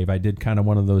a wave. I did kind of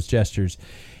one of those gestures.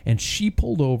 And she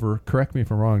pulled over, correct me if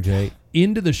I'm wrong, Jay,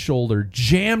 into the shoulder,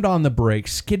 jammed on the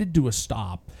brakes, skidded to a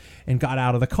stop, and got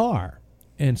out of the car.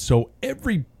 And so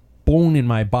every bone in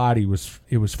my body was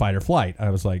fight or flight. I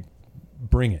was like,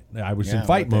 bring it. I was in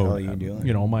fight mode. What the hell are you doing?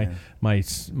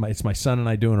 It's my son and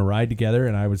I doing a ride together,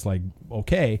 and I was like,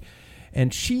 okay.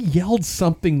 And she yelled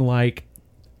something like,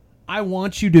 "I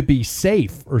want you to be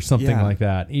safe," or something like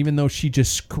that, even though she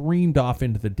just screamed off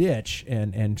into the ditch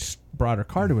and brought her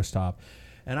car to a stop.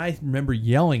 And I remember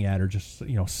yelling at her, just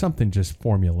something just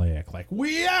formulaic, like,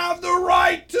 "We have the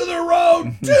right to the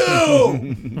road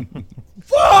too."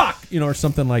 Fuck, or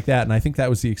something like that. And I think that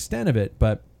was the extent of it.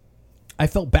 But I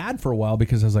felt bad for a while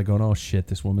because I was like, going, "Oh shit,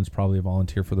 this woman's probably a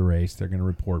volunteer for the race. They're going to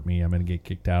report me. I'm going to get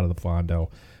kicked out of the Fondo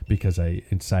because I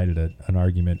incited an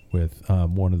argument with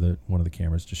one of the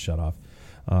cameras." Just shut off.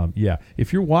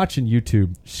 If you're watching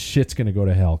YouTube, shit's going to go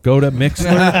to hell. Go to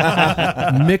Mixler,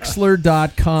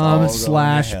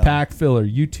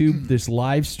 mixler.com/packfiller. YouTube, this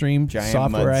live stream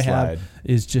software I have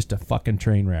is just a fucking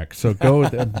train wreck. So go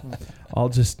with it.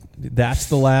 That's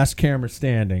the last camera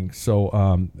standing. So,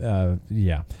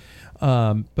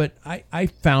 but I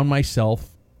found myself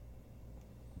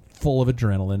full of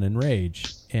adrenaline and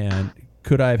rage. And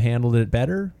could I have handled it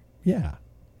better? Yeah.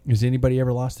 Has anybody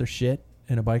ever lost their shit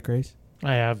in a bike race?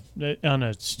 I have, on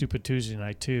a stupid Tuesday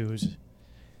night too.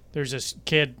 There's this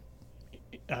kid.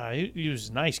 He was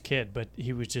a nice kid, but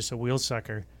he was just a wheel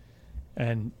sucker,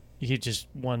 and he just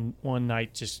one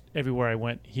night, just everywhere I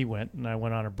went, he went, and I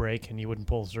went on a break, and he wouldn't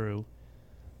pull through.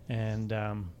 And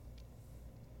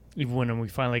even when we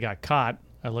finally got caught,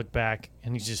 I looked back,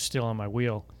 and he's just still on my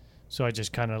wheel. So I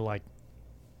just kind of like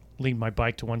leaned my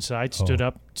bike to one side, stood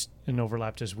up, and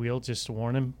overlapped his wheel just to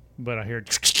warn him. But I heard.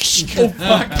 Oh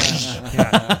fuck!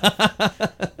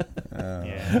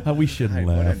 We shouldn't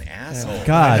laugh. What an asshole!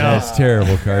 God, that's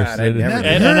terrible, Carson. I've never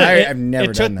done that.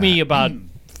 It took me about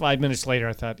 5 minutes later.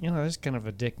 I thought, that's kind of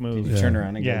a dick move. Did you turn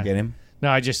around and go get him? No,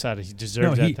 I just thought he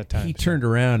deserved it at the time. He turned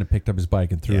around and picked up his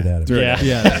bike and threw it at him.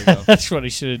 Yeah, there you go. That's what he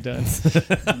should have done.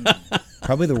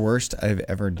 Probably the worst I've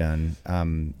ever done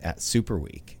at Super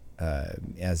Week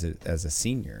as a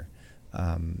senior.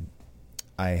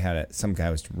 I had some guy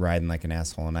was riding like an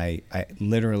asshole, and I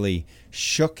literally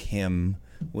shook him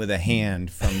with a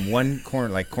hand from one corner,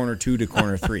 like corner 2 to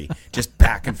corner 3, just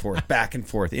back and forth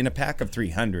in a pack of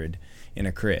 300 in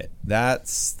a crit.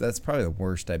 That's probably the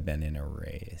worst I've been in a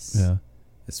race. Yeah,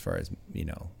 as far as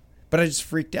but I just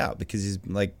freaked out because he's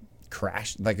like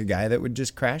crashed, like a guy that would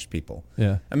just crash people.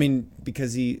 Yeah, I mean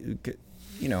because he,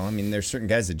 there's certain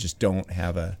guys that just don't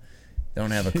have a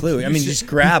don't have a clue. I mean, just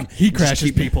grab. He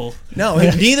crashes people. No,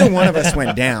 neither one of us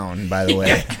went down. By the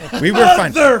way, we were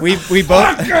fine. We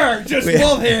both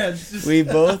both hands. We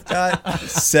both got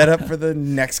set up for the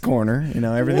next corner.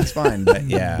 Everything's fine. But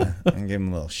yeah, I give him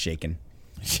a little shaking,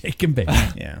 baby.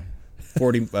 Yeah,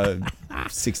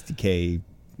 60K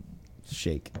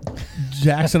shake.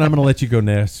 Jackson, I'm going to let you go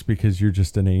next because you're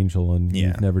just an angel and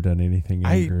you've never done anything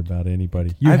angry about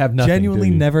anybody. You have nothing. I've genuinely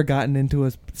never gotten into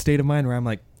a state of mind where I'm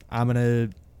like, I'm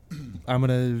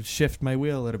gonna shift my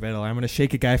wheel a little bit. Or I'm gonna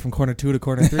shake a guy from corner 2 to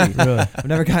corner 3. Really? I've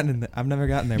never gotten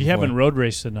there. You haven't road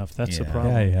raced enough. That's the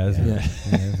problem. Yeah, he hasn't. Yeah.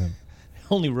 He hasn't.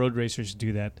 Only road racers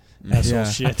do that asshole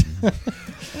shit.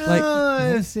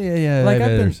 There's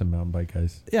some mountain bike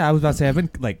guys. Yeah, I was about to say I've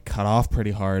been cut off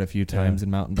pretty hard a few times in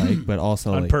mountain bike, but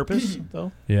also on purpose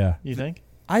though. Yeah, you think?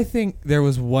 I think there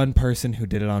was one person who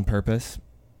did it on purpose.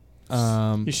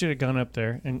 You should have gone up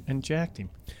there and jacked him.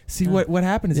 See what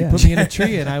happened is he put me in a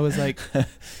tree and I was like,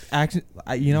 action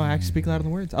speak louder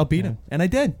than words. I'll beat him, and I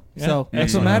did. Yeah. So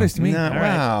that's what matters to me.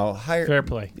 Wow, fair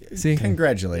play. See,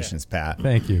 congratulations, Pat.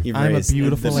 Thank you. I'm a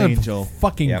beautiful angel.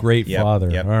 Fucking great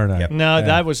father, aren't I? No,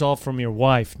 that was all from your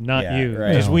wife, not you,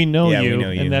 because we know you,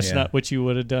 and that's not what you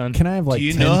would have done. Can I have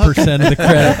 10% of the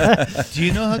credit? Do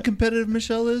you know how competitive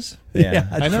Michelle is? Yeah,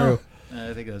 I know.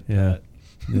 I think it was Pat.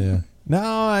 Yeah. No,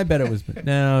 I bet it was.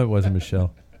 No, it wasn't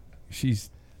Michelle. She's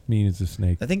mean as a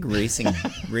snake. I think racing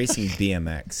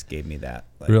BMX gave me that.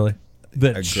 Really?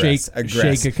 That shake a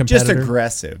competitor? Just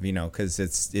aggressive, because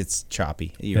it's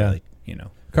choppy.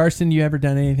 Karsten, you ever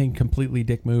done anything completely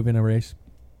dick move in a race?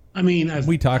 I mean,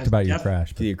 we talked about your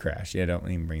crash. Your crash. Yeah, don't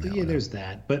even bring that up. There's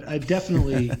that. But I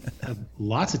definitely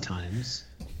lots of times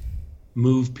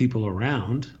move people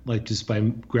around, like just by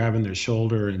grabbing their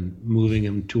shoulder and moving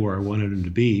them to where I wanted them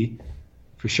to be,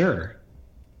 for sure.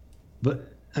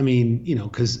 But I mean,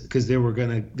 because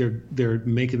they're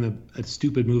making a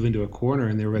stupid move into a corner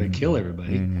and they were going to kill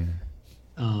everybody.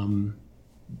 Mm-hmm.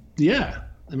 Yeah,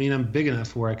 I mean, I'm big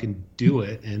enough where I can do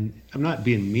it, and I'm not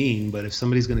being mean. But if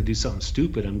somebody's going to do something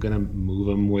stupid, I'm going to move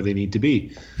them where they need to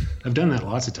be. I've done that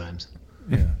lots of times.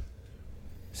 Yeah.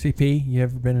 CP, you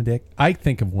ever been a dick? I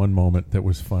think of one moment that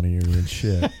was funnier than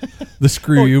shit. The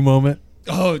screw you moment.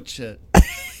 Oh, shit.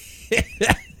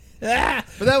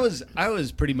 But I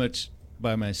was pretty much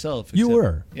by myself. You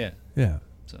were. Yeah. Yeah.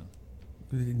 So.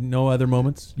 No other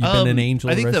moments? You've been an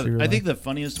angel the rest of your life? I think the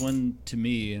funniest one to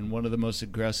me, and one of the most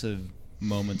aggressive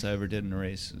moments I ever did in a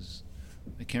race is,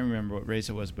 I can't remember what race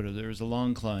it was, but there was a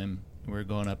long climb. We were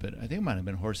going up it. I think it might have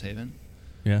been Horsehaven.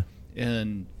 Yeah.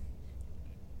 And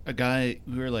a guy,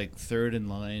 we were like third in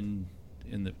line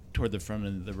toward the front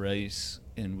of the race,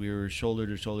 and we were shoulder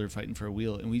to shoulder fighting for a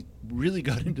wheel, and we really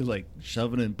got into like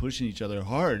shoving and pushing each other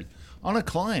hard on a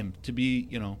climb to be,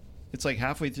 it's like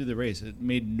halfway through the race. It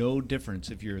made no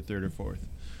difference if you're third or fourth,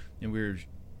 and we were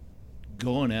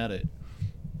going at it.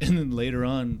 And then later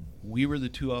on, we were the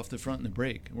two off the front in the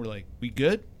break, and we're like, "We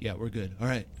good? Yeah, we're good. All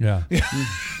right." Yeah.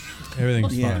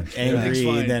 Everything's fine.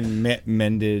 Angry, then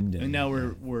mended, and now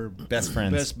we're best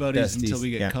friends, best buddies besties. until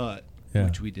we get caught,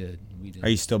 which we did. Are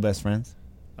you still best friends?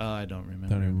 I don't remember.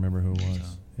 Don't even remember who it was. So.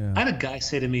 Yeah. I had a guy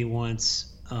say to me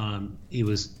once, he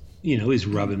was, he's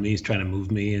rubbing me, he's trying to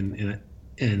move me, and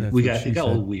it got a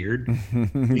little weird.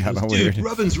 He goes, dude,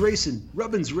 Rubbin's racing.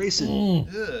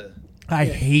 I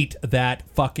hate that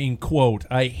fucking quote.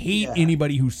 I hate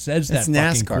anybody who says that fucking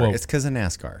NASCAR. quote. It's because of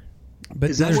NASCAR. But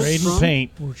is that trading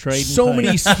paint? We're trading so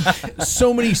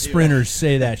many sprinters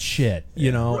say that shit.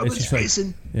 Rubbin's it's just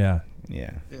racing. Yeah.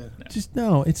 Just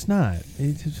no, it's not.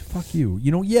 It's just fuck you.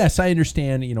 Yes, I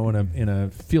understand. In a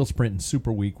field sprint in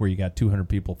Super Week where you got 200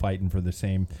 people fighting for the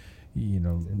same,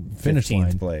 finish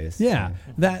line. Place. Yeah,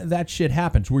 that shit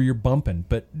happens where you're bumping,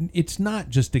 but it's not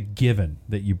just a given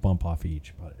that you bump off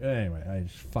each. But anyway, I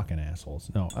just fucking assholes.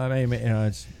 No, I mean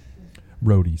it's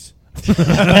roadies.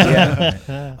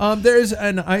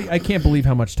 I can't believe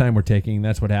how much time we're taking.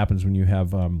 That's what happens when you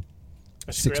have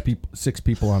six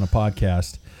people on a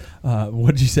podcast.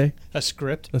 What did you say? A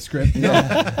script.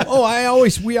 No.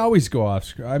 We always go off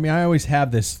script. I mean, I always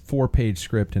have this 4-page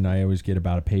script, and I always get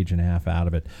about a page and a half out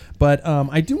of it. But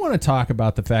I do want to talk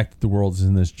about the fact that the world is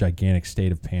in this gigantic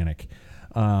state of panic.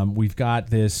 We've got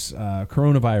this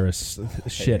coronavirus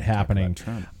shit happening.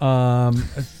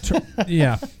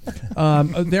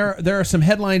 There are some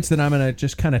headlines that I'm going to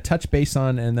just kind of touch base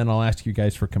on, and then I'll ask you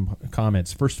guys for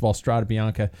comments. First of all, Strada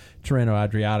Bianca, Tirreno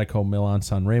Adriatico, Milan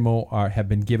Sanremo have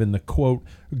been given the quote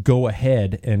 "go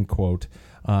ahead" end quote,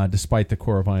 despite the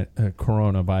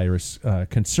coronavirus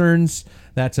concerns.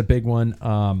 That's a big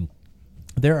one.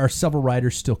 There are several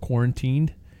riders still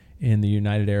quarantined in the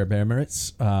United Arab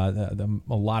Emirates.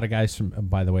 A lot of guys from,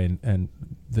 by the way, and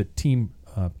the team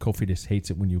Cofidis hates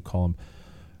it when you call them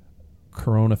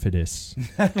CoronaFidis.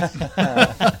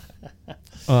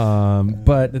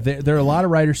 But there are a lot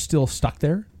of riders still stuck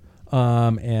there.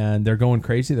 And they're going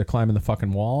crazy. They're climbing the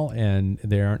fucking wall, and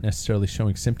they aren't necessarily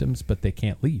showing symptoms, but they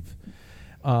can't leave.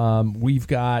 We've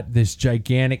got this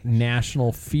gigantic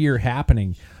national fear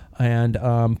happening. And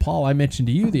Paul, I mentioned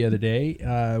to you the other day,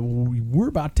 we're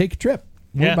about to take a trip.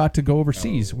 We're about to go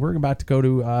overseas. We're about to go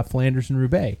to Flanders and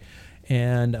Roubaix.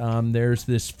 And there's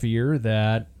this fear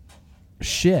that,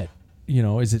 shit,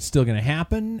 is it still going to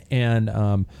happen? And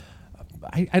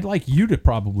I'd like you to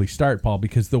probably start, Paul,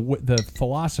 because the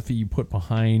philosophy you put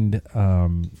behind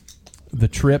the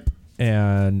trip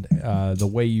and the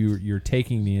way you're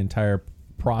taking the entire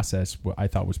process, I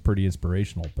thought was pretty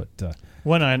inspirational. But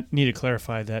one, I need to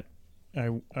clarify that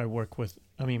I work with.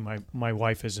 I mean, my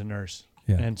wife is a nurse,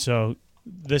 and so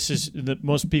this is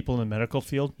most people in the medical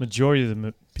field. Majority of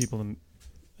the people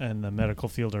in the medical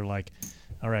field are like,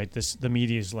 all right, the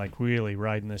media is like really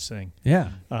riding this thing,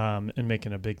 and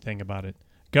making a big thing about it.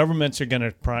 Governments are going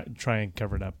to try and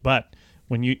cover it up. But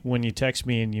when you text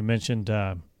me and you mentioned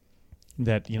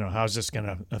that, how's this going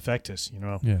to affect us,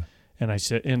 and I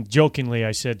said, and jokingly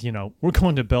I said, we're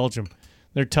going to Belgium.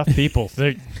 They're tough people.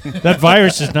 That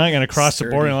virus is not going to cross the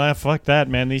border and laugh. Fuck that,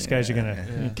 man. These guys are going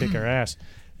to kick our ass.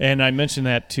 And I mentioned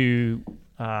that to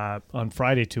on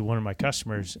Friday to one of my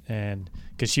customers, and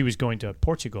because she was going to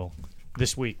Portugal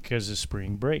this week because of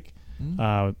spring break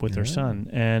with her son.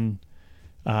 And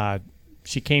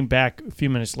she came back a few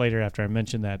minutes later after I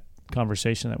mentioned that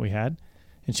conversation that we had,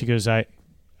 and she goes, I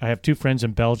have two friends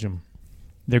in Belgium.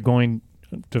 They're going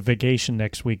to vacation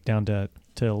next week down to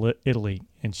Italy.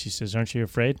 And she says, aren't you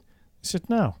afraid? I said,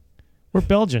 no, we're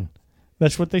Belgian.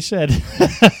 That's what they said.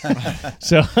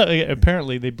 So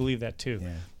apparently they believe that too.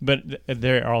 Yeah. But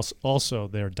they're also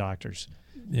they're doctors.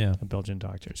 Yeah, Belgian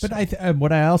doctors. But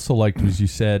what I also liked was you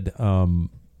said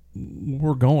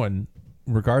we're going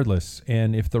regardless,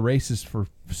 and if the race is for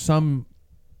some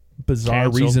bizarre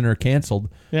reason or canceled,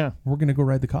 we're going to go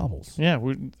ride the cobbles.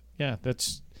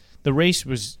 That's the race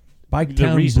was Bike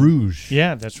Town Bruges.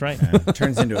 Yeah, that's right. It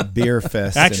turns into a beer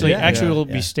fest. Actually, we'll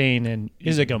be staying in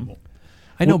Izegem.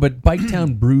 I know, but Bike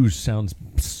Town Bruges sounds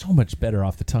so much better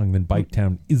off the tongue than Bike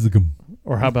Town Izegem.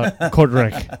 Or how about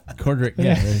Kortrijk? Kortrijk,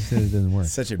 it doesn't work.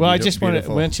 I just want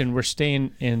to mention we're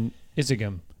staying in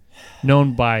Izegem,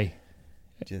 known by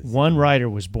one rider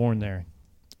was born there,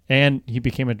 and he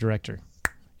became a director.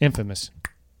 Infamous.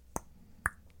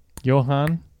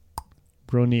 Johan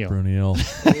Bruneel.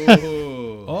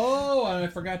 Oh, I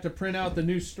forgot to print out the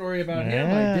news story about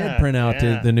him. I did print out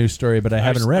the news story, but I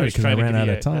haven't read it because I ran out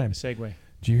of time. Segue.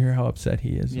 Do you hear how upset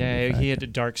he is? Yeah, he had a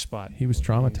dark spot. He was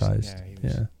traumatized. He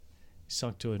was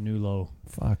sunk to a new low.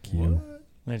 Fuck you.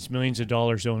 And it's millions of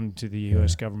dollars owed to the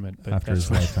U.S. government. But after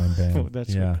his lifetime ban.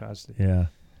 That's what caused it. Yeah.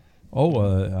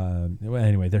 Well,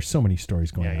 anyway, there's so many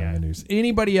stories going on in the news.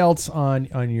 Anybody else on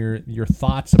your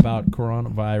thoughts about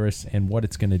coronavirus and what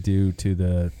it's going to do to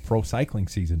the pro cycling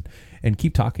season? And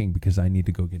keep talking because I need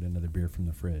to go get another beer from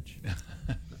the fridge.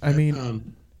 I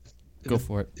mean, go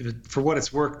for it. For what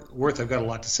it's worth, I've got a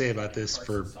lot to say about this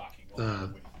for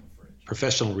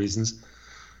professional reasons.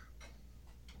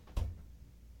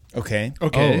 Okay. Yeah. I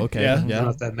don't know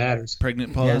if that matters.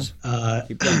 Pregnant pause.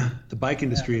 The bike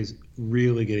industry is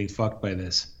really getting fucked by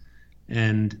this,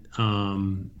 and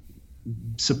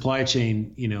supply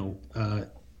chain.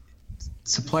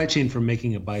 Supply chain for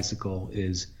making a bicycle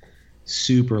is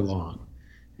super long,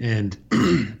 and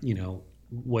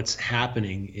what's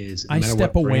happening is I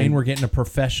step away and we're getting a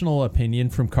professional opinion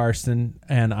from Karsten,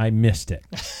 and I missed it.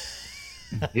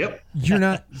 Yep. You're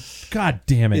not. God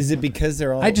damn it. Is it because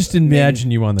they're all? I just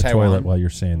imagine you on the toilet while you're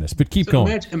saying this, but keep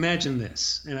going. Imagine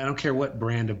this, and I don't care what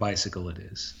brand of bicycle it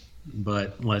is,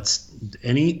 but let's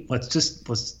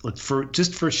for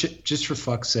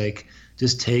fuck's sake,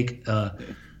 just take a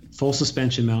full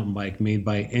suspension mountain bike made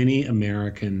by any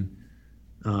American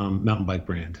mountain bike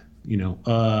brand.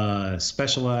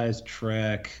 Specialized,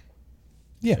 Trek,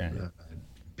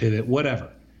 Pivot,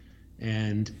 whatever.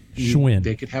 And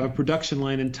they could have a production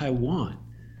line in Taiwan.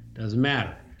 Doesn't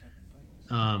matter.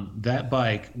 That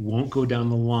bike won't go down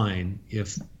the line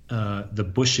if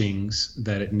the bushings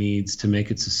that it needs to make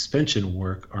its suspension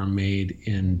work are made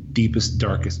in deepest,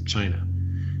 darkest China.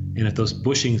 And if those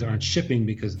bushings aren't shipping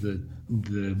because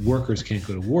the workers can't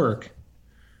go to work,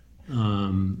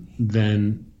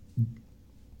 then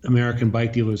American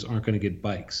bike dealers aren't going to get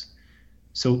bikes.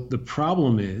 So the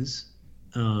problem is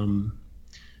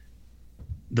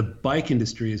the bike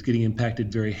industry is getting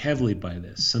impacted very heavily by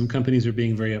this. Some companies are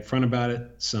being very upfront about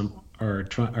it. Some are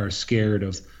scared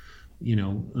of,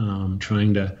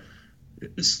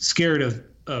 scared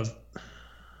of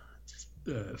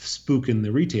spooking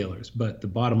the retailers. But the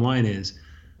bottom line is,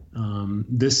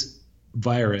 this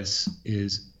virus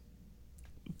is,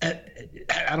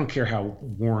 I don't care how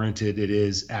warranted it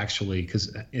is actually,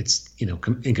 because it's,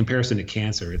 in comparison to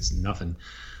cancer, it's nothing.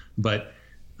 But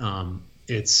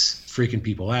it's freaking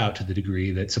people out to the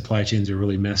degree that supply chains are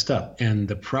really messed up. And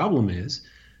the problem is,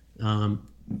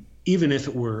 even if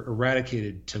it were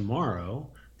eradicated tomorrow,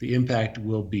 the impact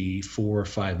will be 4 or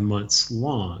 5 months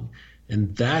long.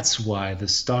 And that's why the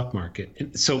stock market,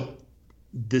 and so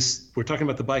we're talking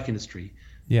about the bike industry.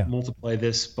 Yeah. Multiply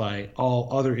this by all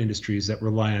other industries that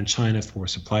rely on China for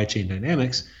supply chain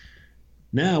dynamics.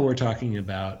 Now we're talking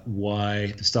about why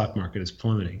the stock market is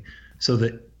plummeting. So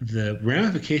that the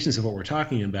ramifications of what we're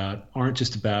talking about aren't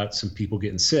just about some people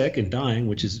getting sick and dying,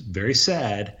 which is very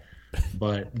sad,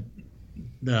 but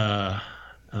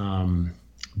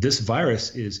this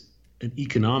virus is an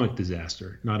economic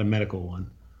disaster, not a medical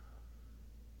one.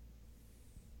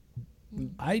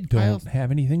 I don't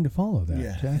have anything to follow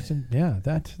that, Jackson. Yeah,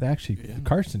 that's actually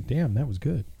Carson. Damn, that was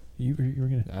good. You were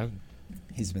gonna.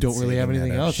 He's don't really have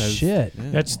anything else. Shit.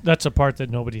 Yeah. That's a part that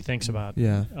nobody thinks about.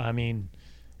 Yeah. I mean,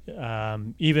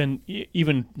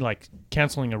 even like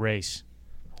canceling a race.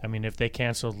 I mean, if they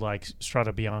canceled like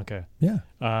Strada Bianca. Yeah.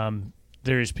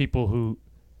 There's people who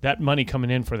that money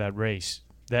coming in for that race.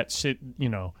 The cities,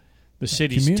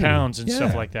 community. towns, and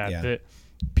stuff like that. Yeah. That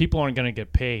people aren't going to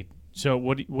get paid. So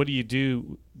what do you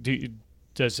do?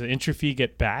 Does the entry fee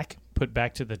get put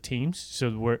back to the teams?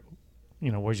 So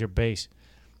where's your base?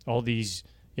 All these,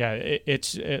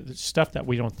 it's stuff that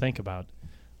we don't think about.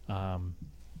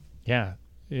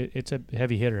 It's a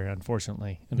heavy hitter,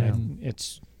 unfortunately, and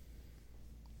it's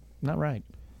not right.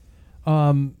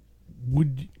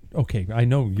 Okay, I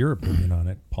know your opinion on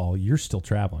it, Paul. You're still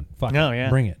traveling. Fuck it.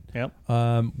 Bring it. Yep.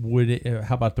 How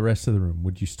about the rest of the room?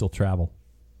 Would you still travel?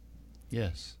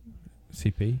 Yes.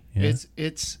 CP? Yeah.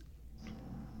 It's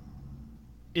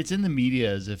in the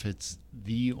media as if it's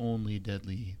the only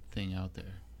deadly thing out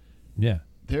there. Yeah.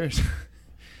 There's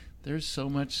so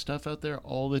much stuff out there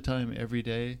all the time, every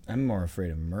day. I'm more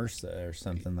afraid of MRSA or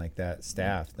something like that,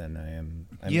 staph, than I am.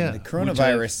 Yeah. The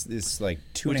coronavirus is like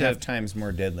 2.5 times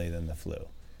more deadly than the flu.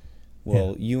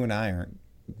 Well, you and I aren't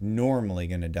normally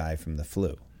going to die from the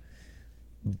flu.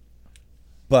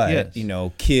 But,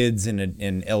 kids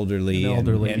and elderly and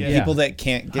people that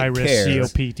can't get high-risk care.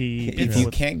 COPD. If you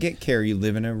can't get care, you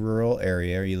live in a rural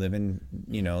area or you live in,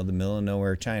 the middle of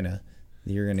nowhere, China,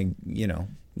 you're going to,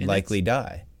 likely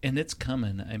die. And it's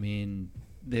coming. I mean,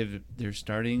 they're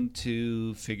starting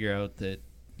to figure out that,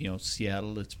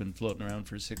 Seattle, it's been floating around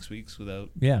for 6 weeks without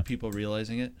people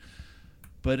realizing it.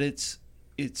 But it's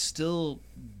still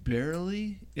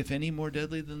barely, if any, more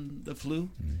deadly than the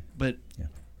flu. Mm-hmm. But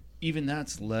even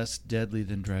that's less deadly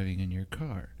than driving in your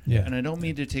car. Yeah. And I don't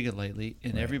mean to take it lightly.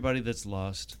 And everybody that's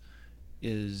lost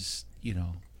is,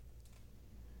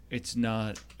 it's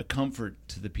not a comfort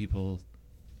to the people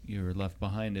you're left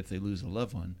behind if they lose a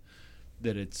loved one,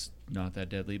 that it's not that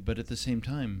deadly. But at the same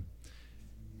time,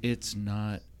 it's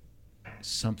not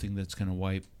something that's going to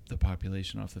wipe the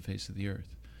population off the face of the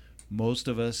earth. Most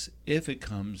of us, if it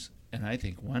comes, and I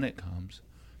think when it comes,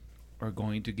 are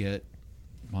going to get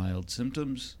mild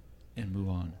symptoms and move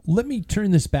on. Let me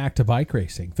turn this back to bike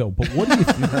racing, though. But what do you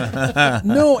think?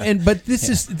 But this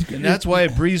is, and that's why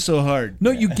it breathes so hard. No,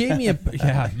 you gave me a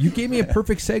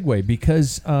perfect segue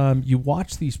because you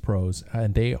watch these pros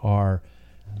and they are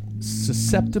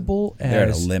susceptible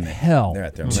as hell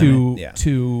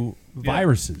to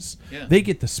viruses. Yeah. They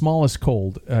get the smallest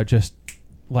cold just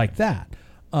like that.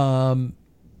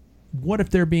 What if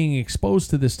they're being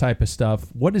exposed to this type of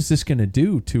stuff? What is this going to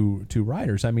do to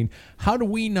riders? I mean, how do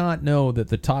we not know that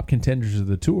the top contenders of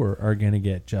the tour are going to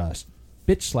get just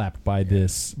bitch slapped by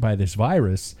this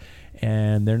virus,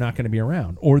 and they're not going to be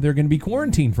around, or they're going to be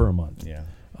quarantined for a month? Yeah.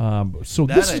 So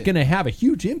this is going to have a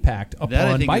huge impact upon that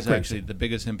I think bike is racing. Actually, the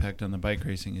biggest impact on the bike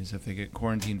racing is if they get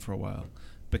quarantined for a while,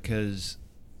 because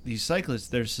these cyclists,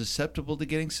 they're susceptible to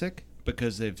getting sick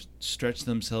because they've stretched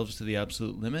themselves to the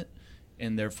absolute limit.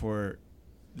 And therefore,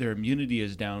 their immunity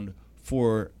is down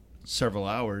for several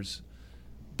hours,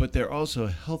 but they're also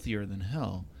healthier than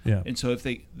hell. Yeah. And so if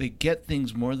they get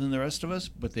things more than the rest of us,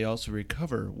 but they also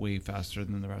recover way faster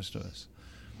than the rest of us.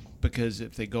 Because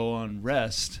if they go on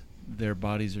rest, their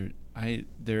bodies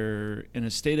they're in a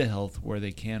state of health where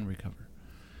they can recover.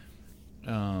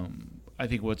 I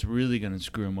think what's really going to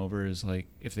screw them over is like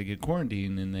if they get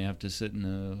quarantined and they have to sit in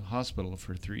the hospital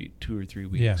for 2 or 3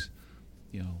 weeks.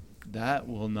 Yeah. That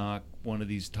will knock one of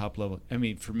these top level. I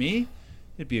mean, for me,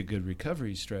 it'd be a good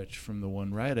recovery stretch from the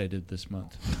one ride I did this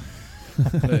month.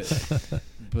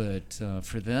 but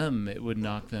for them, it would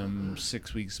knock them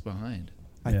 6 weeks behind.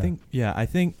 I think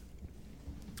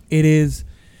it is,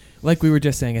 like we were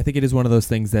just saying, I think it is one of those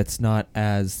things that's not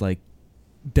as like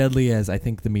deadly as I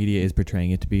think the media is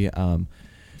portraying it to be.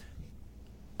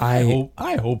 I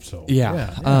hope so.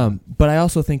 Yeah. But I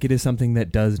also think it is something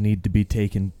that does need to be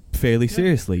taken fairly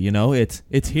seriously. You know, it's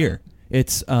here.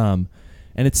 It's and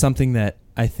it's something that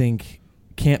I think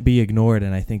can't be ignored,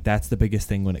 and I think that's the biggest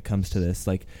thing when it comes to this.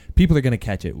 Like, people are going to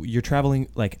catch it. You're traveling,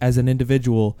 like, as an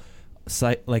individual,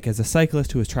 like as a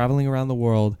cyclist who is traveling around the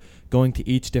world, going to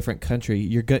each different country,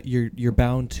 you're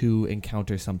bound to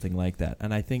encounter something like that.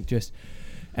 And I think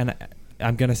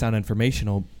I'm going to sound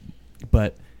informational,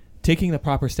 but taking the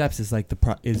proper steps is like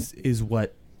is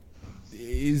what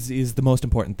is the most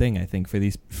important thing, I think, for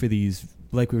these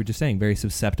like we were just saying, very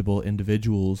susceptible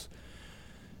individuals.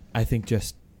 I think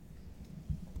just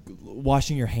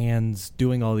washing your hands,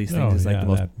 doing all these things is like the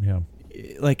most.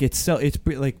 Like it's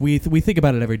like we think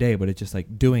about it every day, but it's just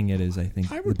like doing it is, I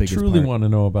think, I the would biggest truly part. want to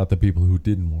know about the people who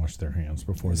didn't wash their hands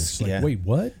before this. Like, wait,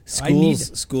 what?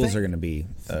 Schools are going to be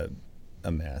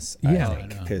a mess. Yeah,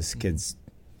 because kids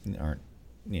aren't,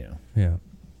 Yeah.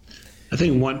 I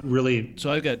think one really.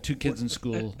 So I've got 2 kids in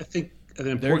school. I think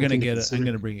they're going to get it. I'm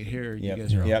going to bring it here. You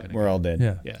guys are all gonna we're all dead.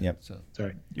 Yeah. Yep. So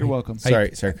sorry. You're welcome.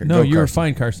 Sorry. No, you're Carson.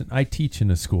 fine, Carson. I teach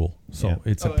in a school, so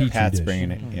it's a petri Pat's dish.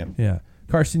 bringing it. Yep. Yeah.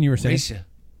 Carson, you were saying?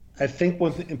 I think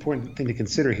one important thing to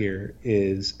consider here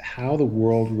is how the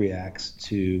world reacts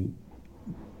to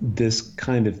this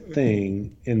kind of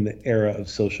thing in the era of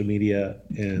social media.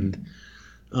 And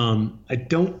I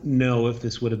don't know if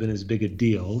this would have been as big a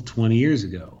deal 20 years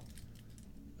ago.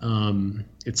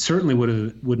 It certainly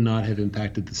would not have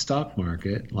impacted the stock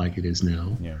market like it is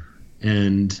now. Yeah.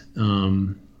 And,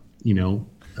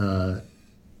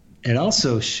 it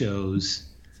also shows,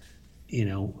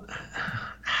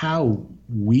 how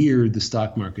weird the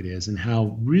stock market is and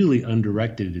how really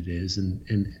undirected it is,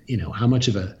 and how much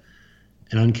of an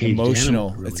uncaged emotional. Animal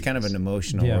it really it's kind is. of an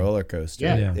emotional roller coaster.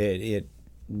 Yeah. It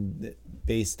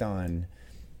based on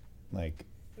like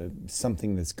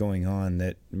something that's going on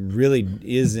that really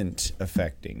isn't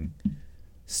affecting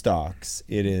stocks.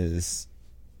 It is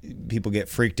people get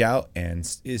freaked out, and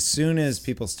as soon as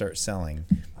people start selling,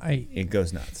 it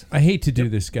goes nuts. I hate to do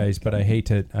this, guys, but I hate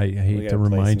to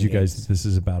remind you guys that this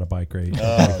is about a bike race.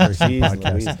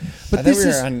 Podcast.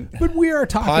 But we are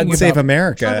talking Pod about Save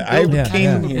America. I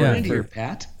came here,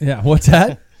 Pat. Yeah, what's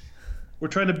that? We're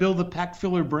trying to build the pack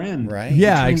filler brand, right?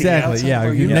 Yeah, exactly.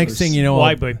 Yeah, the next thing you know,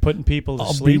 why by putting people to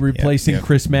I'll sleep? be replacing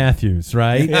Chris Matthews,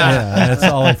 right? Yeah, that's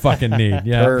all I fucking need.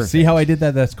 Yeah, Perfect. See how I did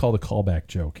that? That's called a callback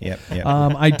joke. Yep.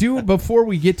 I do before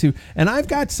we get to, and I've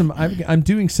got some. I'm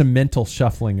doing some mental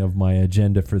shuffling of my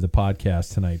agenda for the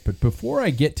podcast tonight. But before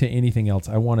I get to anything else,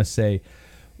 I want to say,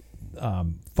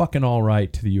 fucking all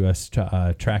right to the U.S.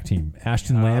 track team.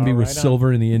 Ashton Lambie with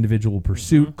silver in the individual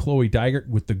pursuit. Chloe Dygert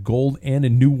with the gold and a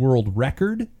new world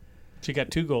record. She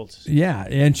got 2 golds. Yeah,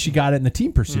 and she got it in the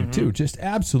team pursuit too. Just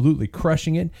absolutely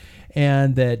crushing it.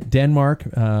 And that Denmark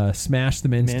smashed the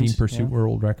men's team pursuit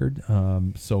world record.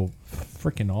 So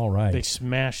freaking all right. They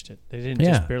smashed it. They didn't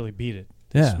just barely beat it.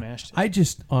 They smashed it. I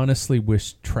just honestly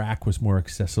wish track was more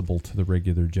accessible to the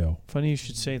regular Joe. Funny you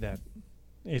should say that.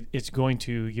 It's going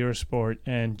to Eurosport,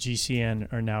 and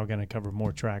GCN are now going to cover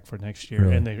more track for next year.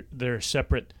 Really? And they're a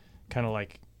separate kind of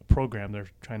like program they're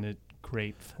trying to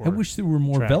create for I wish there were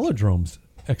more track. velodromes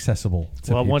accessible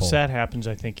to Well, people. once that happens,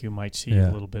 I think you might see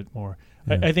a little bit more.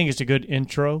 I think it's a good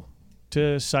intro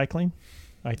to cycling.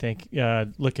 I think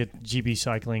look at GB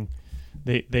Cycling.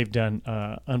 They've done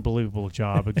an unbelievable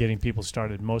job of getting people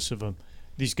started. Most of them,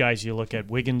 these guys you look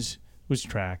at, Wiggins was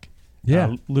track.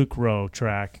 Luke Rowe,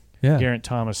 track. Geraint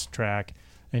Thomas, track.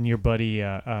 And your buddy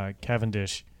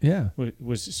Cavendish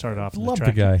was started off in Love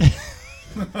the track. the guy.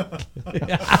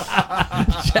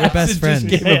 Your best friend.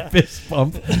 Just gave him a fist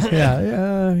bump.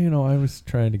 I was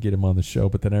trying to get him on the show,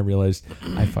 but then I realized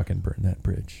I fucking burned that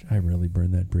bridge. I really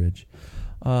burned that bridge.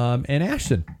 And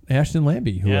Ashton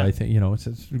Lambie, who I think, it's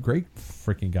a great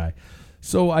freaking guy.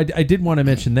 So I did want to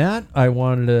mention that. I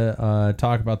wanted to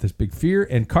talk about this big fear.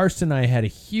 And Karsten and I had a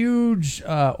huge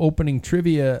opening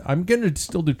trivia. I'm going to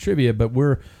still do trivia, but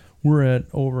we're at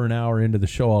over an hour into the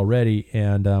show already.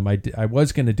 And I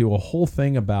was going to do a whole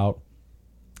thing about,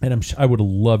 and I would have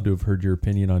loved to have heard your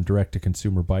opinion on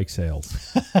direct-to-consumer bike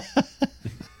sales.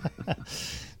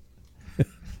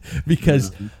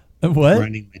 Because What?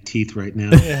 Grinding my teeth right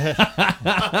now.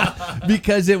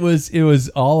 Because it was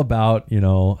all about,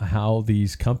 how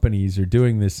these companies are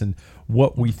doing this and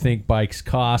what we think bikes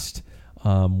cost,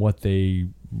 what they,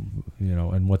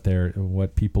 and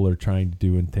what people are trying to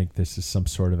do and think this is some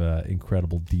sort of a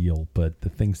incredible deal, but the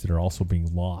things that are also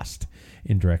being lost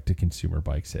in direct to consumer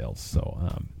bike sales.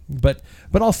 So, but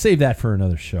I'll save that for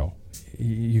another show.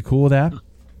 You cool with that?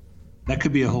 That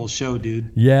could be a whole show,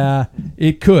 dude. Yeah,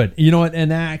 it could. You know what?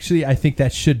 And actually, I think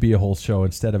that should be a whole show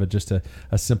instead of just a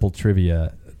simple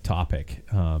trivia topic.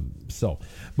 So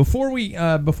before we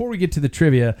get to the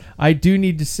trivia, I do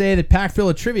need to say that Pack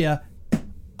Filler Trivia,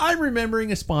 I'm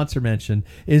remembering a sponsor mention,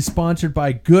 is sponsored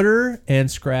by Gooder and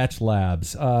Scratch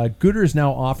Labs. Gooder is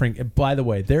now offering, by the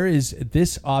way,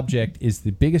 this object is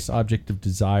the biggest object of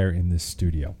desire in this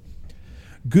studio.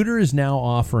 Gooder is now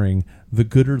offering the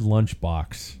Gooder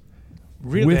Lunchbox.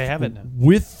 Really, they have it now.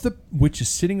 Which is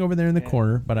sitting over there in the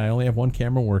corner, but I only have one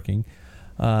camera working.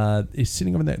 Is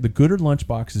sitting over there. The Gooder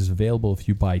Lunchbox is available if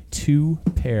you buy 2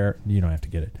 pair. You don't have to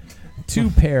get it.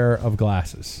 2 pair of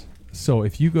glasses. So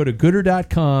if you go to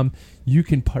Gooder.com, you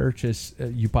can purchase.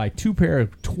 You buy 2 pair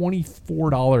of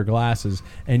 $24 glasses,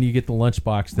 and you get the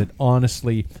lunchbox that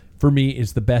honestly, for me,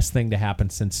 is the best thing to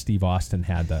happen since Steve Austin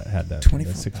had the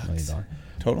 $6 million.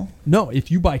 Total? No, if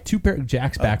you buy 2 pair of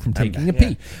Jack's back from taking a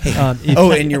pee.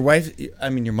 And your wife,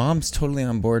 your mom's totally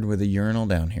on board with a urinal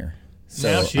down here.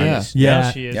 So now she is. Yeah.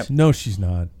 Now she is. Yep. No, she's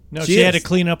not. No, she had to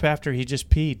clean up after he just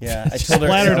peed. Yeah, I told her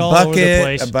splattered all over the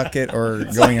place. A bucket or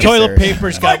going Toilet upstairs.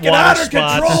 paper's got water out of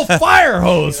spots. control fire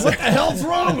hose. What the hell's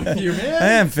wrong with you, man? I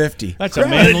am 50. That's a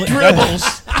manly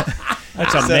dribbles.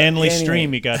 That's a manly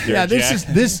stream you got there. Yeah, this Jack. is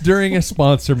this during a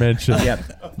sponsor mention.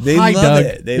 Yep. They Hi, love Doug.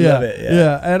 it. They love it.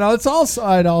 Yeah. And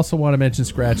I'd also want to mention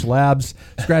Scratch Labs.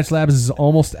 Scratch Labs is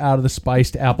almost out of the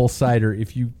spiced apple cider.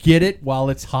 If you get it while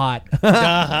it's hot,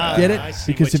 get it,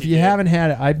 because if you haven't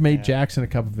had it, I've made Jackson a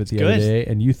cup of it the other day,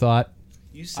 and you thought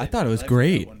I thought it was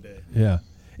great. Yeah.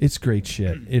 It's great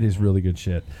shit. It is really good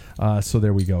shit. So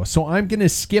there we go. So I'm going to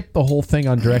skip the whole thing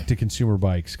on direct to consumer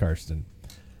bikes, Karsten.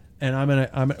 And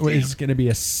it's going to be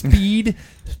a speed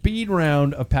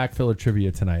round of Pack Filler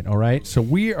Trivia tonight, all right? So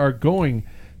we are going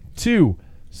to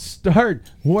start.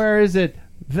 Where is it?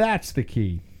 That's the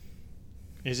key.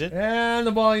 Is it? And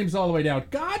the volume's all the way down.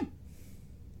 God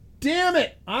damn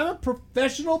it. I'm a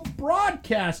professional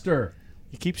broadcaster.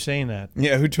 You keep saying that.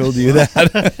 Yeah, who told you that?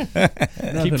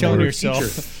 Keep telling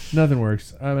yourself. Nothing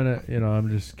works. I'm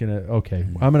just going to, okay.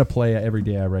 I'm going to play Every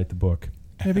Day I Write the Book.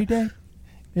 Every day.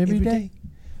 Every day.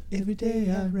 Every day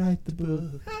I write the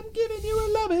book. I'm giving you a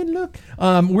loving look.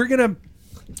 We're gonna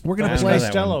play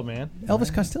Costello, man.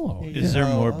 Elvis Costello. Is there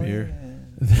more beer?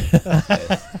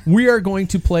 We are going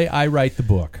to play I Write the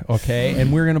Book, okay?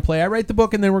 And we're going to play I Write the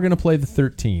Book, and then we're going to play the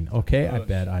 13, okay? I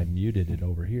bet I muted it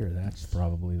over here. That's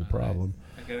probably the problem.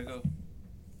 I gotta go.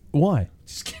 Why?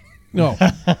 Just kidding. No.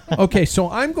 Okay, so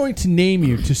I'm going to name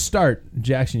you to start.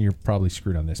 Jackson, you're probably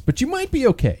screwed on this, but you might be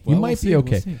okay. You might be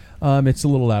okay. It's a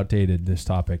little outdated, this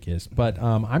topic is. But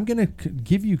I'm going to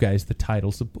give you guys the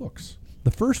titles of books.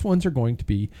 The first ones are going to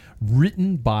be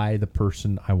written by the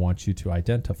person I want you to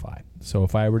identify. So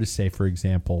if I were to say, for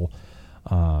example,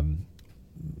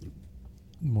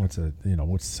 what's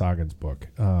Sagan's book?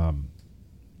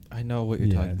 I know what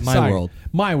you're talking about.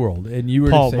 My World. And you were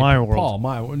Paul to say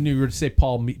Meyerworld. and you were to say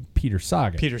Peter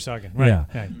Sagan. Peter Sagan, right. Yeah.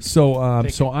 Right. So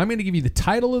I'm going to give you the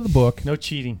title of the book. No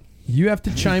cheating. You have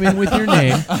to chime in with your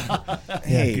name.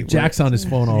 Hey, Jack's on his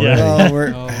phone already.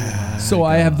 Yeah. So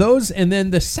I have those, and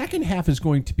then the second half is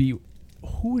going to be,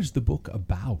 who is the book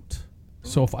about?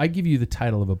 So if I give you the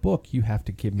title of a book, you have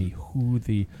to give me who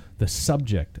the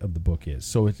subject of the book is.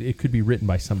 So it could be written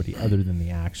by somebody other than the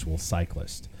actual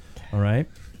cyclist. All right?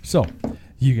 So,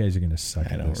 you guys are going to suck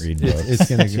at this. I don't read books. It's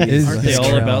going to Aren't they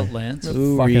all about Lance? Fucking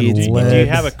Do you lead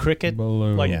have a cricket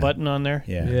balloon. button on there?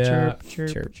 Yeah. Yeah.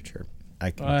 Chirp. I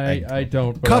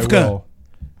don't. But Kafka.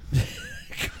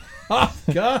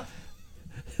 Kafka.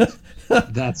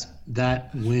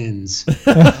 That wins.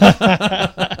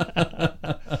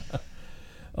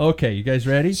 Okay, you guys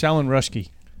ready? Salman Rushdie.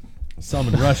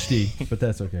 Salman Rushdie, but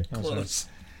that's okay. Close.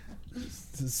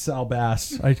 Sal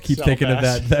Bass. I keep Sal thinking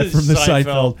Bass. of that from the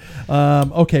Seinfeld.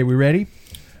 Okay, we ready?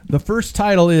 The first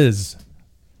title is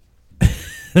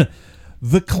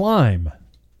The Climb,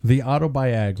 the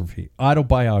autobiography.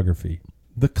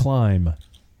 The Climb.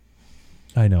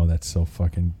 I know that's so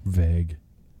fucking vague.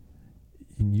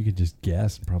 And you could just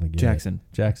guess and probably get Jackson.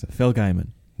 Phil Gaiman.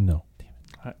 No.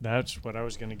 That's what I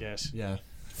was going to guess. Yeah.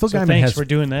 Thanks for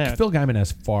doing that. Phil Gaiman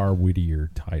has far wittier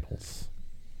titles.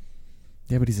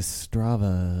 Yeah, but he's a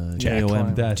Strava. Jack.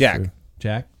 J-O-M. That's Jack. true.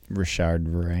 Jack? Richard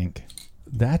Rank.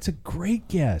 That's a great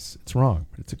guess. It's wrong,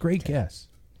 but it's a great guess.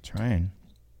 Trying.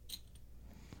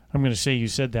 I'm going to say you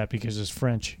said that because it's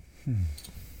French. You're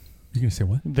going to say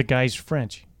what? The guy's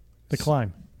French. The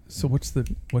Climb. So what's the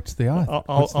author?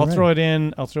 I'll throw it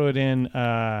in.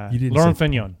 Laurent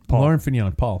Fignon. Paul. Laurent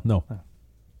Fignon. Paul. No.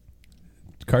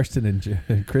 Karsten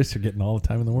and Chris are getting all the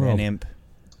time in the world. Van Imp.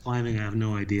 Climbing, I have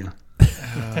no idea.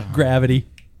 Gravity.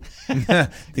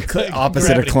 The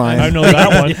opposite of climb. I know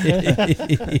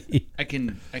that one. I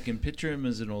can picture him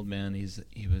as an old man.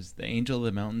 He was the angel of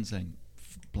the mountains. I'm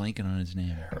blanking on his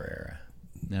name. Herrera.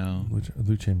 No.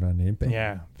 Lucien Van Impe.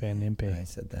 Yeah, Van Impe. I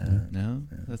said that. No,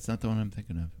 that's not the one I'm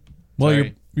thinking of. Well,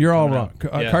 Sorry. you're all wrong.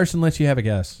 Yeah. Carson lets you have a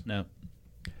guess. No.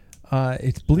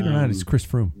 It's believe it or not, it's Chris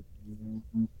Froome.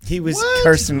 He was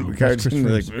Carson. Chris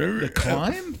The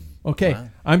Climb? Okay, wow.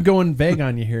 I'm going vague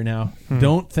on you here now.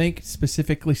 Don't think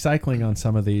specifically cycling on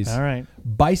some of these. All right.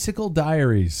 Bicycle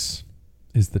Diaries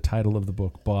is the title of the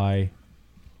book by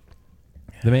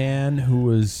the man who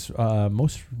was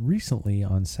most recently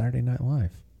on Saturday Night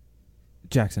Live.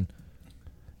 Jackson.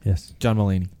 Yes. John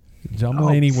Mulaney. John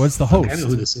Mulaney was the host. I know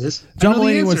who this is. John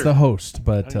Mulaney was the host,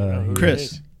 but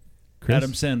Chris.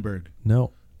 Adam Sandberg.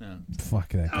 No. No. Fuck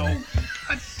that guy. Oh,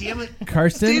 God damn it.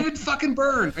 Karsten. David fucking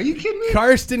Byrne. Are you kidding me?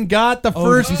 Karsten got the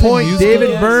first point.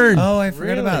 David Byrne. Oh, I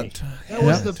forgot about that.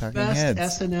 Was the Talking best Heads.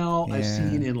 SNL I've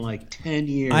seen in like 10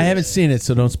 years. I haven't seen it,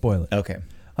 so don't spoil it. Okay.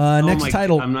 Next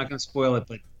title. I'm not going to spoil it,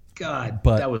 but God,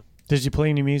 But- that was. Did you play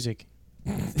any music?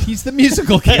 He's the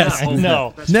musical guest.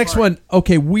 No. Next one.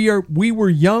 Okay, we were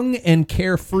young and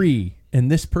carefree,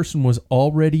 and this person was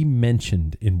already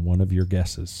mentioned in one of your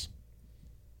guesses.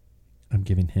 I'm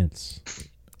giving hints.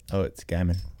 Oh, it's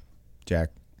Gaiman.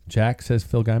 Jack says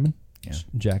Phil Gaiman. Yeah.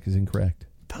 Jack is incorrect.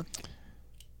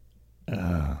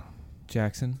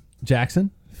 Jackson.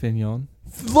 Fignon.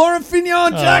 Laurent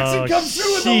Fignon. Jackson comes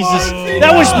through with the Laurent Fignon.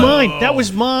 That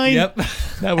was mine. Yep.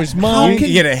 That was mine. You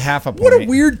get a half a point. What a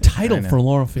weird title for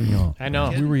Laurent Fignon. I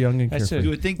know. We were young and That's carefree. You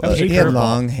would think Well, he had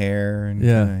long hair and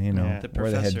The wore the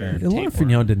professor. headband. Laurent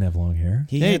Fignon didn't have long hair.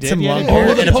 He He had did, some yeah, long he hair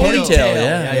did. and a Oh, the ponytail. ponytail.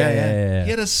 Yeah. He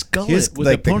had a skullet He was with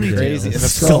like a ponytail. the crazy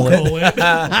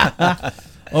Skullet.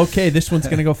 Okay, this one's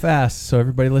going to go fast, so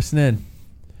everybody listen in.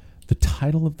 The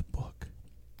title of the book.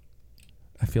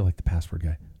 I feel like the password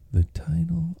guy. The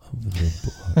title of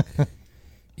the book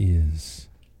is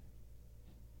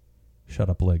Shut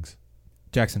Up Legs.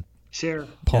 Jackson. Share.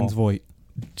 Jens Voigt.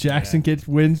 Jackson gets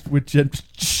wins with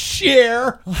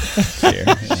Share. I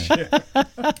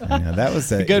know, that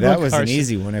was an Carson.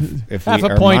 easy one. If Half we,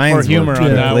 a our point for minds humor worked on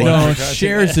that perfectly. one. No,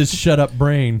 Shares is Shut Up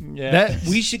Brain. Yeah. That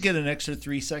we should get an extra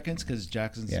 3 seconds because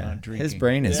Jackson's Yeah, not drinking. his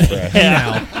brain is fresh.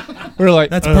 Yeah. We're like,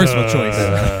 That's a personal choice.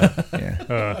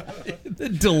 The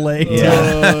delay.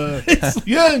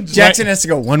 Jackson has to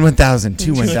go 1,000,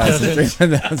 2 1,000, 3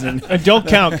 1,000. And don't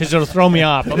count because it'll throw me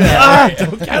off.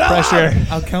 Pressure.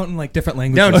 I'll count in like different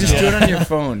languages. No, just do it on your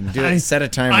phone. Do it. Set a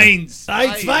timer.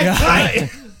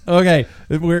 Okay,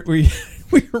 we're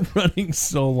running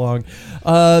so long.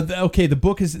 Okay, the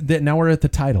book is that now we're at the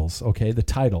titles. Okay, the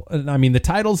title. I mean, the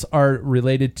titles are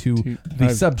related to the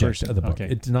subject of the book. Okay.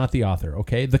 It's not the author.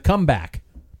 Okay, The Comeback.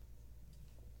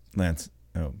 Lance.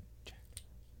 Oh,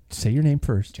 Say your name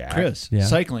first. Jack. Chris, Yeah.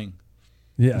 cycling.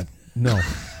 Yeah. No.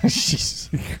 Chris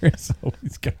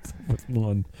always got with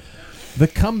one. The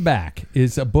Comeback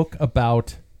is a book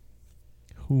about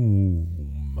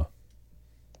whom?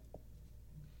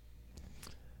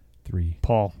 3.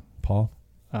 Paul.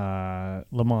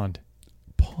 Lamond.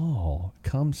 Paul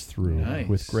comes through Nice.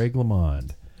 with Greg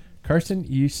Lamond. Carson,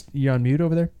 you on mute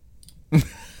over there?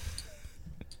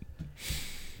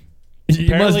 You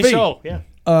Apparently must be. so. Yeah.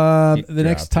 The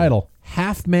next title: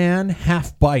 Half Man,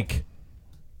 Half Bike.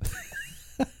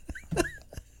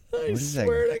 I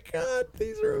swear to God,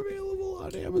 these are available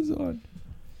on Amazon.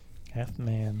 Half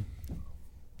man,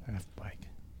 half bike.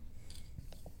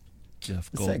 Jeff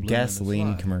It's Goldblum. that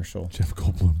gasoline commercial. Jeff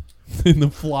Goldblum in The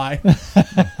Fly.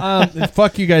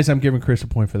 Fuck you guys. I'm giving Chris a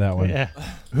point for that one. Yeah.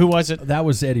 Who was it? That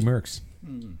was Eddie Merckx.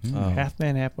 Half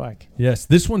man, half bike. Yes,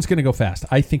 this one's going to go fast.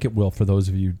 I think it will for those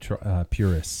of you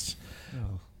purists.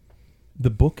 The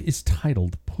book is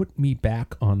titled "Put Me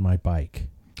Back on My Bike."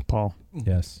 Paul.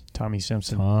 Yes. Tommy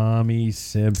Simpson. Tommy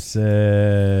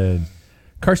Simpson.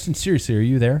 Karsten, seriously, are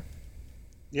you there?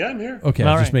 Yeah, I'm here. Okay, All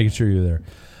I'm just right. making sure you're there.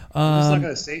 I'm just not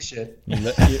going to say shit.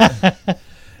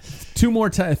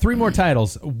 3 more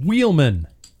titles. Wheelman.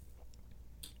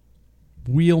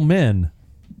 Wheelmen.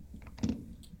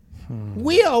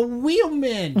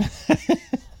 Wheelman.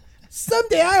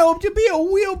 Someday I hope to be a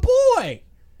wheel boy.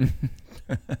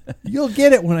 You'll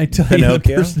get it when I tell you the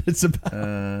Pinocchio? person it's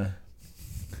about.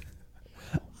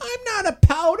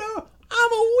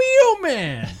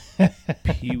 Man.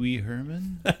 Pee Wee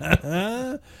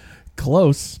Herman.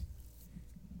 Close.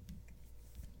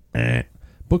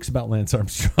 Books about Lance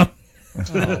Armstrong.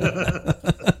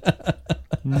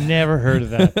 Never heard of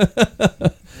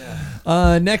that.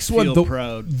 Next Feel one,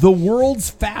 proud. the world's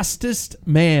fastest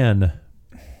man.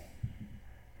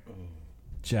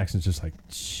 Jackson's just like,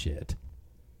 shit.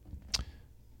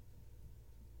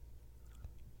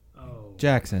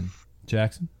 Jackson.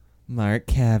 Mark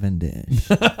Cavendish.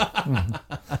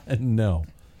 No.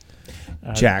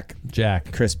 Jack.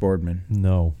 Chris Boardman.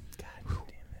 No.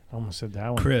 I almost said that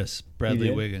one. Chris.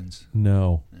 Bradley Wiggins.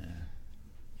 No.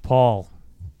 Paul.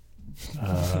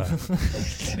 I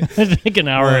think an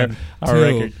hour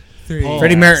record. 3.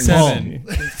 Freddie Merton. 7.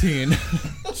 15.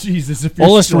 Jesus, if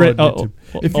you're still on YouTube,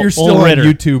 if you're still on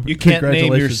YouTube, you can't name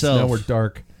congratulations. yourself. Now we're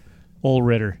dark. Ol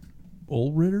Ritter.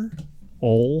 Ol Ritter?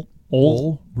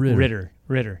 Ol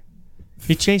Ritter.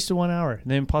 He chased the 1 hour,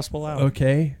 the impossible hour.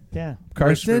 Okay. Yeah.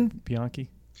 Karsten? Bianchi.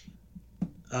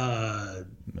 I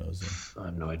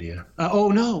have no idea. Oh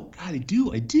no, God, I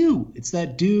do. It's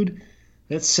that dude,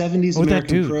 that 70s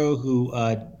American pro who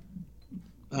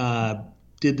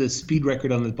did the speed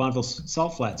record on the Bonneville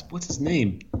Salt Flats. What's his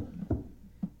name?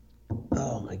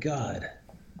 Oh my God, I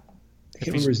can't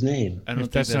remember his name. I don't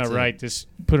think that's not right. Just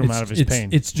put him out of his pain.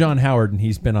 It's John Howard, and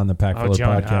he's been on the Pack Full of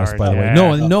John podcast, Howard, by the way.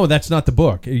 yeah. No, that's not the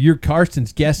book.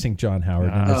 Karsten's guessing John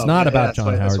Howard, and it's not about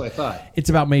John Howard. That's what I thought. It's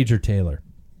about Major Taylor.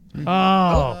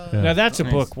 Now that's a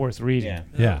book worth reading.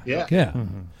 Yeah.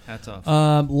 Mm-hmm. Hats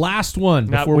off. Last one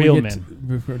Not before we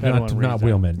Wheelman. get not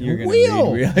Wheelman.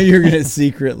 You're gonna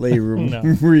secretly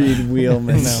read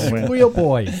Wheelman. No, Wheel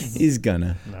Boy. He's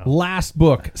gonna. No. Last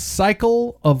book,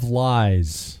 Cycle of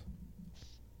Lies.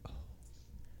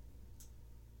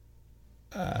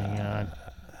 Hang on.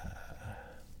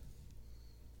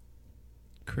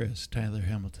 Chris. Tyler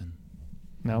Hamilton.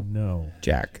 No.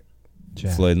 Jack.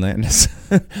 Floyd Landis.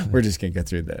 We're just gonna get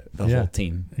through the whole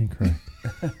team. Incorrect.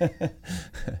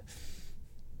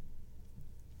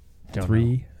 Don't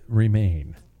 3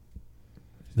 remain.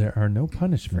 There are no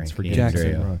punishments for Frankie getting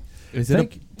Andrea. something wrong.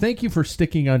 Thank you for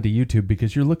sticking onto YouTube,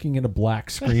 because you're looking at a black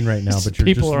screen right now, but you're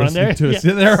People just are on listening there? to us.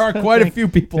 Yeah. There are quite a few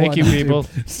people Thank on you, YouTube. people.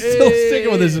 Still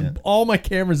sticking with us. All my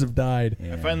cameras have died.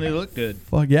 I finally look good.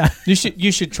 Fuck yeah. You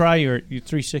should try your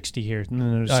 360 here, and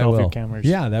then I solve will. your cameras.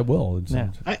 Yeah, that will. Yeah.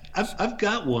 I've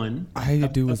got one.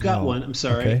 I've got one. I'm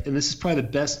sorry. Okay. And this is probably the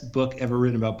best book ever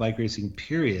written about bike racing,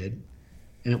 period.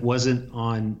 And it wasn't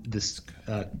on this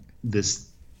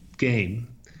game,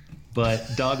 but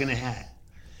Dog in a Hat.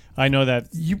 I know that.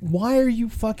 Why are you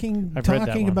fucking I've read that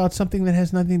talking one. about something that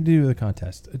has nothing to do with the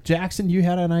contest? Jackson, you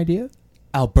had an idea?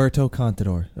 Alberto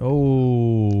Contador.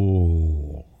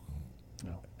 Oh.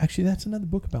 No. Actually, that's another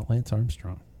book about Lance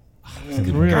Armstrong.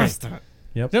 Really?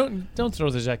 Yep. Don't throw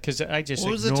this out, because I just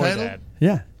What was the ignored title? that.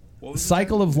 Yeah. What was the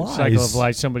Cycle of Lies. Cycle of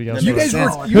Lies. Somebody else. You wrote guys it.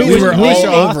 were We were who's the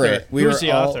all author? over it. We Who's were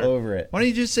the all author? over it. Why don't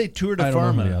you just say Tour de I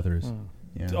don't know who Pharma? the other is.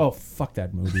 Yeah. Oh, fuck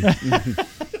that movie.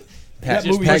 Pat,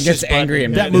 movie Pat was gets just angry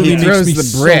and That he movie throws makes me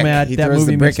the brick. so mad. He That throws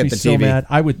movie the brick makes me at the so TV. mad.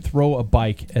 I would throw a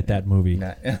bike at that movie.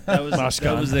 That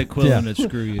was the equivalent of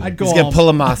screw you. I'd go He's all, gonna pull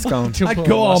a Moscone. I'd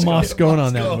go all Moscone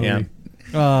on that movie.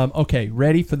 Yeah. Okay,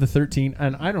 ready for the 13?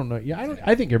 And I don't know. Yeah,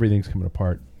 I think everything's coming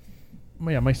apart.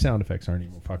 Yeah, my sound effects aren't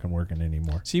even fucking working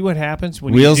anymore. See what happens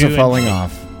when Wheels you are do falling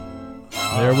off.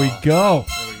 There we go.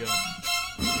 There we go.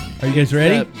 Are you guys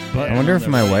ready? I wonder if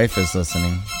my wife is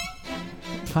listening.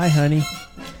 Hi, honey.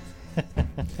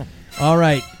 All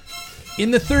right.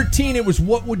 In the 13, it was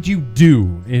what would you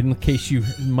do, in case you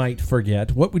might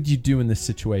forget. What would you do in this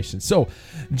situation? So,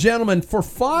 gentlemen, for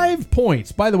 5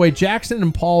 points. By the way, Jackson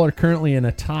and Paul are currently in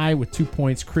a tie with 2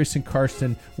 points. Chris and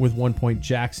Karsten with 1 point.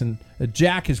 Jack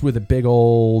is with a big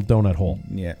old donut hole.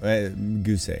 Yeah,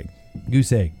 goose egg.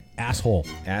 Goose egg. Asshole.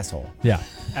 Asshole. Yeah.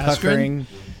 Puckering.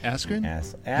 Askren?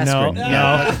 Askren.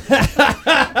 No.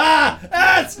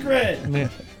 Askren!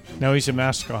 No, he's a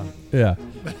mascon. Yeah.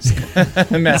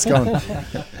 Mascone.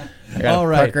 All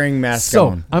right. Puckering mascone. So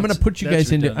I'm going to put you That's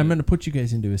guys into. redundant. I'm going to put you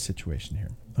guys into a situation here.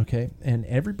 Okay, and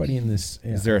everybody in this.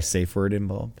 Is there a safe word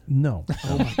involved? No.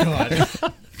 Oh my God.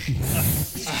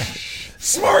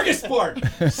 Smorgasbord.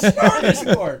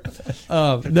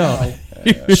 Smorgasbord. No.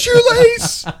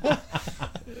 Shoelace.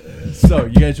 So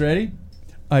you guys ready?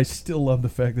 I still love the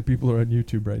fact that people are on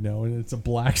YouTube right now and it's a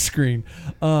black screen.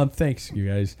 Thanks, you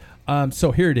guys.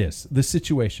 So here it is. The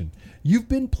situation. You've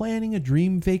been planning a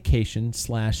dream vacation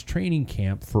 / training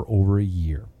camp for over a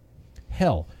year.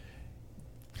 Hell,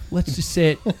 let's just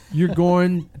say it. You're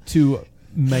going to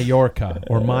Mallorca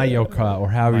or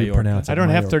however you pronounce it. I don't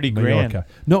have 30 grand. Mallorca.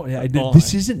 No,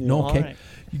 this isn't. No, okay. Right.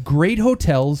 Great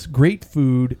hotels, great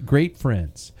food, great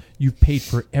friends. You've paid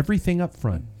for everything up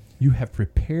front. You have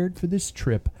prepared for this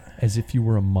trip as if you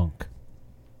were a monk.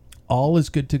 All is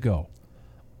good to go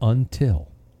until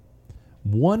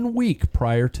 1 week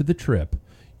prior to the trip,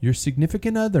 your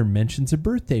significant other mentions a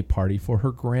birthday party for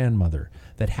her grandmother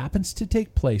that happens to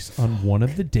take place on one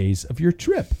of the days of your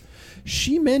trip.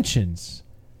 She mentions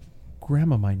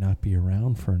Grandma might not be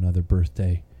around for another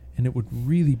birthday, and it would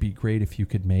really be great if you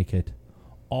could make it,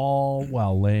 all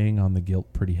while laying on the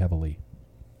guilt pretty heavily.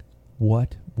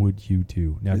 What would you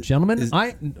do? Now, gentlemen,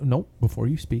 before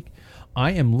you speak,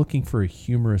 I am looking for a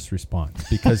humorous response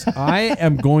because I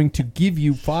am going to give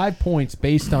you 5 points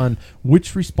based on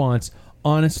which response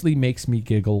honestly makes me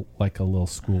giggle like a little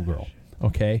schoolgirl.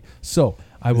 Okay? So,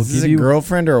 I will give you... Is this a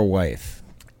girlfriend or a wife?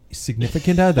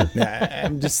 Significant other.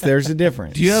 There's a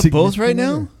difference. Do you have both right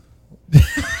now?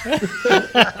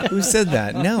 Who said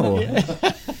that? No.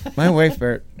 My wife...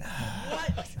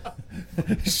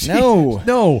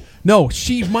 No,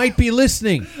 she might be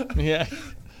listening. Yeah.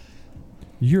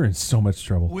 You're in so much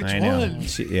trouble. Which I know. one?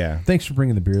 Thanks for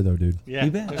bringing the beer, though, dude. Yeah,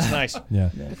 that's nice. Yeah.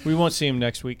 We won't see him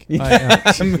next week.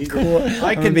 I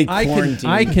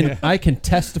can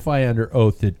testify under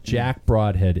oath that Jack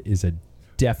Broadhead is a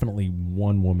definitely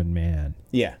one-woman man.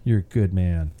 Yeah. You're a good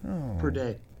man. Oh. Per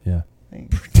day. Yeah.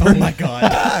 Oh my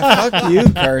God. Fuck you,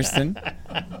 Karsten.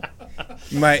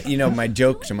 My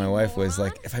joke to my wife was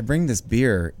like, if I bring this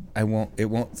beer, it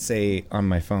won't say on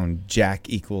my phone Jack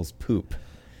equals poop.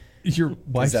 Your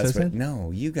wife says that?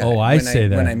 No, you got. Oh, I say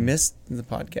that when I missed the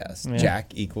podcast.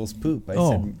 Jack equals poop. I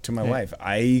said to my wife,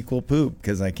 I equal poop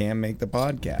because I can't make the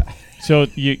podcast. So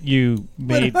you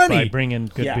made by bringing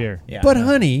good beer. Yeah. But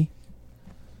honey,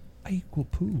 I equal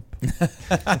poop.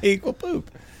 I equal poop.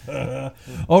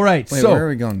 All right. Wait, so where are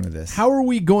we going with this? How are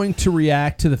we going to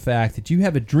react to the fact that you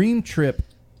have a dream trip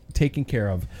taken care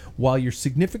of while your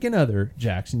significant other,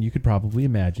 Jackson, you could probably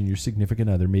imagine your significant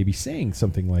other maybe saying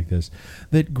something like this,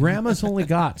 that grandma's only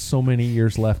got so many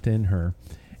years left in her,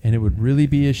 and it would really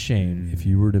be a shame if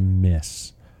you were to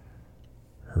miss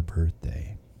her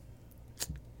birthday.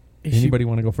 Anybody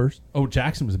want to go first? Oh,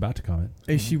 Jackson was about to comment.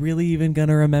 Is she really even going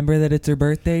to remember that it's her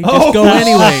birthday? Just go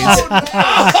anyways.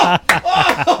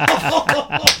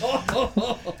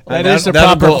 That is the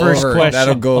proper first question.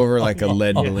 That'll go over like a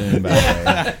lead balloon.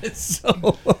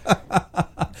 So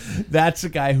that's a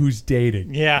guy who's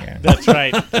dating. Yeah, that's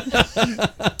right.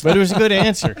 But it was a good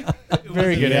answer.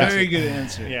 Very good answer. Very good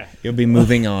answer. Yeah. You'll be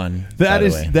moving on. That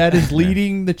is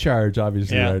leading the charge,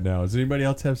 obviously, right now. Does anybody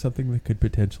else have something that could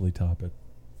potentially top it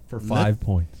for 5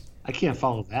 points? I can't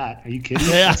follow that. Are you kidding?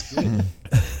 Yeah.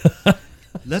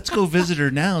 Let's go visit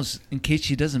her now in case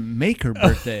she doesn't make her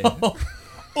birthday.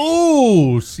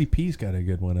 Oh, CP's got a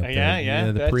good one up there.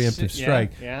 Yeah. The preemptive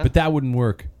strike. Yeah. But that wouldn't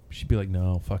work. She'd be like,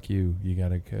 no, fuck you. You got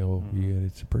to go.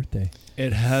 It's a birthday.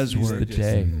 It has Use worked. the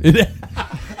J.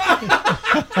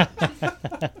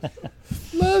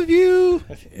 Love you.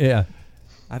 Yeah.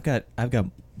 I've got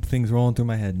things rolling through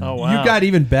my head now. Oh, wow. You got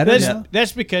even better now?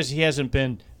 That's because he hasn't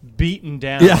been beaten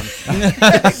down. Yeah.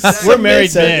 We're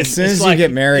married men. As soon as you get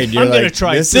married, you're I'm like, gonna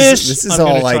try this is I'm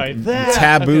all gonna like try that.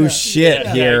 taboo shit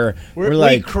here. We're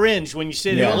like, we cringe when you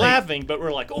sit there laughing, but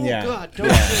we're like, oh God, don't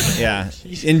do that. Yeah.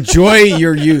 Enjoy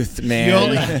your youth,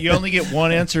 man. You only get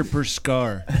one answer per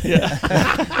scar.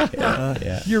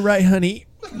 Yeah. You're right, honey.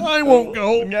 I won't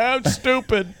go. No, it's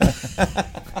stupid.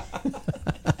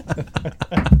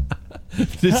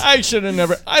 I should have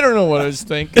never. I don't know what I was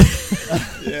thinking.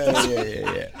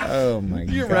 Yeah. Oh my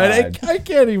God. You're right. I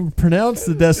can't even pronounce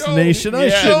the destination. I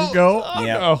shouldn't go.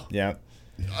 Yep.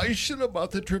 I should have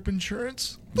bought the trip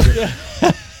insurance.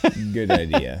 Good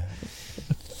idea.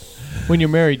 When you're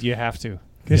married, you have to.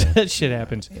 Because that shit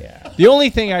happens. Yeah. The only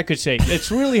thing I could say, it's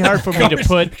really hard for me to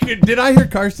put. Did I hear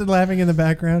Karsten laughing in the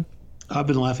background? I've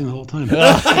been laughing the whole time.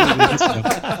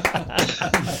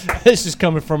 This is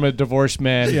coming from a divorced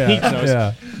man. Yeah. He knows.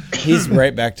 Yeah. He's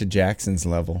right back to Jackson's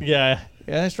level. Yeah,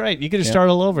 that's right. You get to start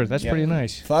all over. That's pretty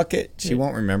nice. Fuck it. She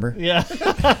won't remember. Yeah.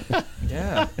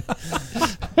 Yeah.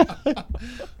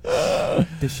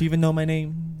 Does she even know my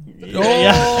name?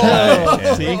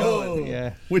 Yeah. See?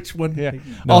 Yeah. Which one? Yeah.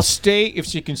 No. I'll stay if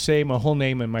she can say my whole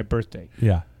name and my birthday.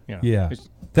 Yeah.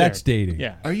 That's dating.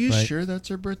 Yeah. Are you Right. sure that's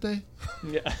her birthday?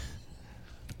 Yeah.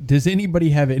 Does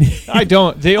anybody have any? I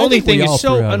don't. The only thing we all is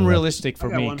so threw out unrealistic for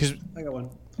me. I got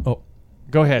one. Oh,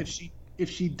 go ahead.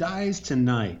 If she dies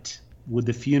tonight, would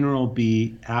the funeral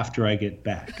be after I get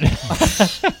back?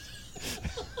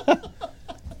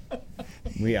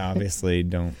 We obviously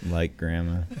don't like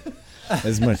Grandma.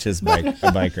 as much as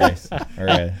a bike race. All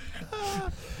right.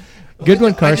 Good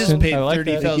one, I Carson. just paid like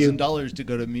that. $30,000 to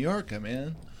go to Mallorca,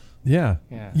 man. Yeah.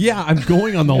 I'm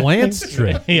going on the Lance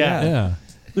trip. Yeah.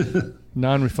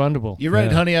 Non-refundable. You're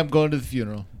right, honey. I'm going to the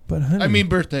funeral. But honey, I mean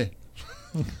birthday.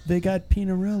 they got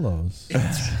Pinarellos.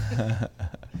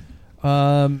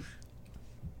 Am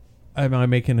I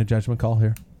making a judgment call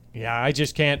here? Yeah, I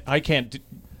just can't. I can't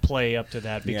play up to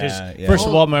that because Yeah. first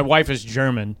of all, my wife is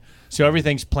German, so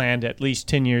everything's planned at least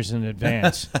 10 years in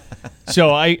advance.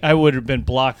 So I would have been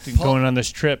blocked going on this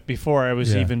trip before I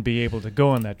was even be able to go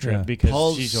on that trip because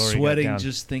Paul's she's already sweating got down.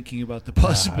 just thinking about the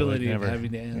possibility of never.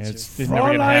 having to answer. It's never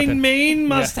going to happen. Main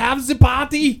must have the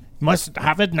party. Must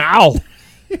have it now.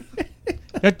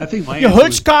 I think my You answer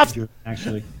was Hutschkopf. German,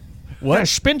 actually. What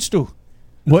spinnst du?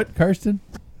 What, Karsten?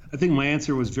 I think my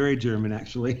answer was very German,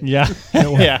 actually. Yeah.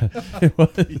 Yeah.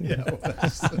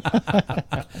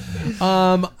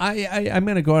 I'm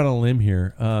gonna go out on a limb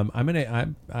here.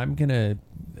 I'm gonna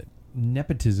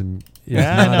nepotism is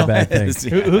not a bad thing.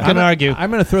 Who can argue? I'm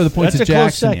gonna throw the points That's at a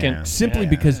close Jackson second. simply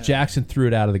because Jackson threw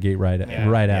it out of the gate out of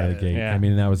the gate. Yeah. I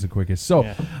mean, that was the quickest. So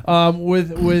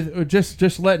with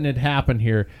just letting it happen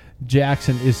here,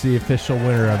 Jackson is the official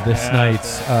winner of this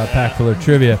night's Pack Filler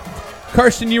Trivia.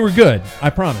 Karsten, you were good. I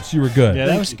promise you were good. Yeah,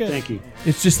 that was good. Thank you.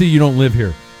 It's just that you don't live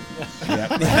here.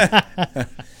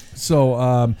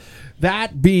 So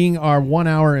that being our 1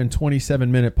 hour and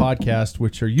 27-minute podcast,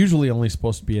 which are usually only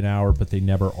supposed to be an hour, but they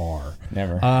never are.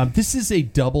 Never. This is a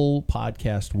double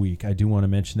podcast week. I do want to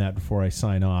mention that before I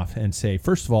sign off and say,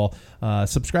 first of all,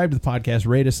 subscribe to the podcast,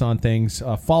 rate us on things,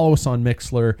 follow us on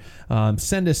Mixlr,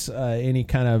 send us any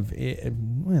kind of,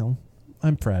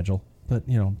 I'm fragile, but,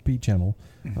 be gentle.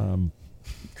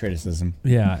 Criticism.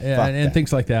 And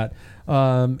things like that.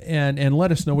 And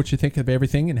let us know what you think of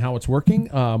everything and how it's working.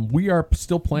 We are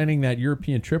still planning that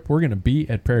European trip. We're going to be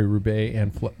at Paris-Roubaix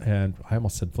and I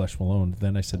almost said Flèche Wallonne.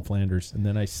 Then I said Flanders, and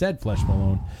then I said Flèche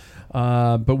Wallonne.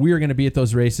 But we are going to be at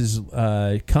those races.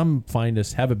 Come find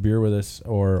us, have a beer with us,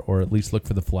 or at least look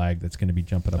for the flag that's going to be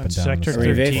jumping up and down. Sector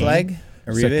Roubaix flag?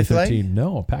 A Roubaix Sector flag? 13.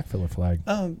 No, a Pack Filler flag.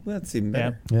 Oh, well, that's even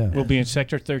better. Yeah. We'll be in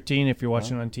Sector 13 if you're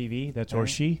watching on TV. That's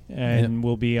Orshi. And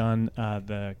we'll be on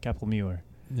the Kapelmuur,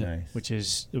 Nice. which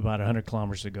is about 100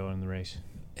 kilometers to go in the race.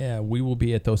 Yeah, we will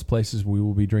be at those places. We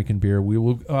will be drinking beer. We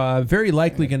will very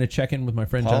likely going to check in with my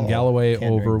friend John Galloway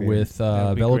over with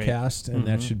Velocast, and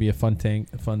that should be a fun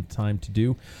time to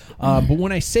do. But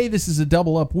when I say this is a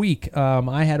double up week,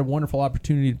 I had a wonderful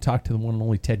opportunity to talk to the one and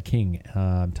only Ted King,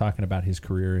 talking about his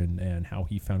career and how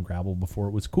he found gravel before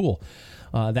it was cool.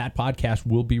 That podcast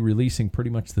will be releasing pretty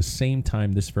much the same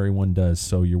time this very one does,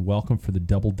 so you're welcome for the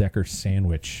double-decker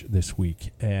sandwich this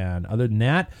week. And other than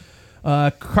that,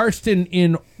 Karsten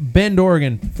in Bend,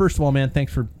 Oregon. First of all, man,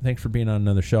 thanks for being on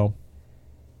another show.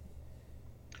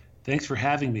 Thanks for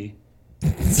having me.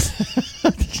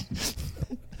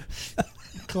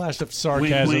 Clash of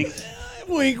sarcasm. Wink,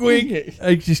 wink. Wink.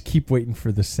 I just keep waiting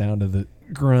for the sound of the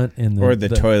grunt and the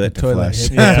toilet to flush.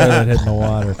 The toilet hitting the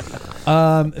water.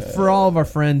 For all of our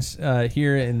friends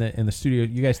here in the studio,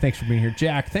 you guys, thanks for being here.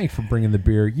 Jack, thanks for bringing the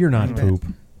beer. You're not poop.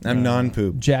 I'm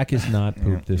non-poop. Jack is not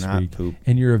poop this not week. Poop.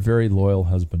 And you're a very loyal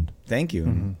husband. Thank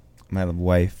you. My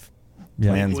wife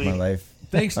plans my life.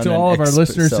 Thanks to all of our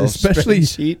listeners, especially,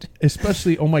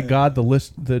 spreadsheet. Oh my God,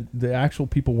 the actual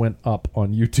people went up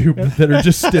on YouTube that are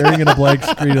just staring at a blank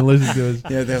screen and listening to us.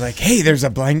 Yeah, they're like, hey, there's a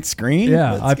blank screen?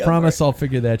 Yeah, I promise I'll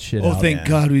figure that shit out. Oh, thank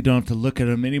God we don't have to look at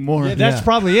them anymore. Yeah, that's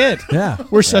probably it. Yeah.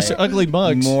 We're such ugly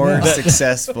mugs. More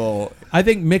successful. I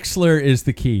think Mixlr is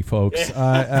the key, folks.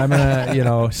 I'm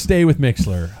going to, stay with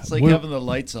Mixlr. It's like having the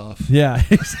lights off. Yeah.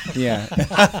 Yeah.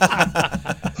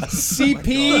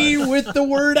 CP with the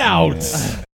word out.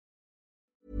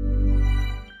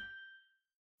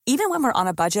 Even when we're on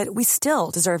a budget, we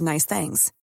still deserve nice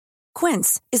things.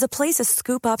 Quince is a place to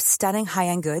scoop up stunning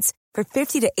high-end goods for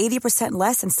 50 to 80%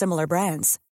 less than similar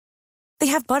brands. They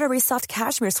have buttery soft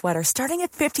cashmere sweaters starting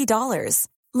at $50,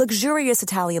 luxurious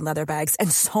Italian leather bags,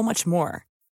 and so much more.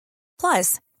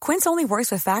 Plus, Quince only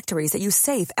works with factories that use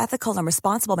safe, ethical, and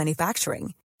responsible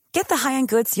manufacturing. Get the high-end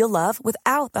goods you'll love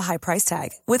without the high price tag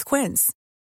with Quince.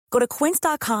 Go to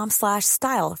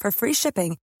quince.com/style for free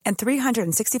shipping and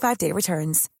 365-day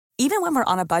returns. Even when we're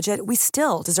on a budget, we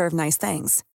still deserve nice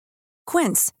things.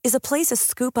 Quince is a place to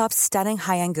scoop up stunning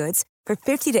high-end goods for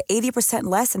 50 to 80%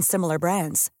 less than similar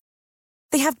brands.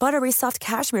 They have buttery soft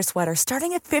cashmere sweaters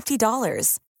starting at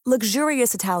 $50,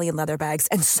 luxurious Italian leather bags,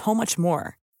 and so much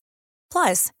more.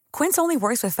 Plus, Quince only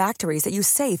works with factories that use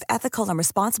safe, ethical, and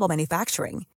responsible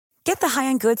manufacturing. Get the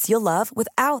high-end goods you'll love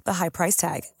without the high price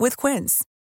tag with Quince.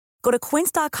 Go to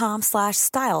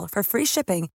quince.com/style for free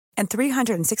shipping and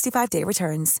 365-day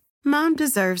returns. Mom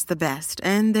deserves the best,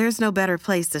 and there's no better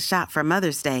place to shop for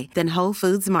Mother's Day than Whole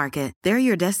Foods Market. They're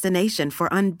your destination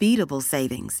for unbeatable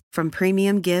savings, from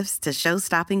premium gifts to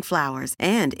show-stopping flowers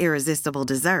and irresistible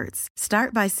desserts.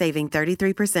 Start by saving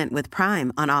 33% with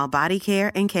Prime on all body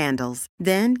care and candles.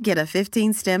 Then get a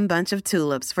 15-stem bunch of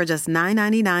tulips for just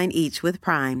 $9.99 each with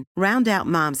Prime. Round out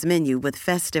Mom's menu with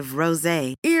festive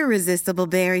rosé, irresistible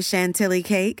berry chantilly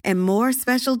cake, and more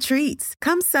special treats.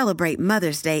 Come celebrate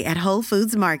Mother's Day at Whole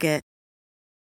Foods Market.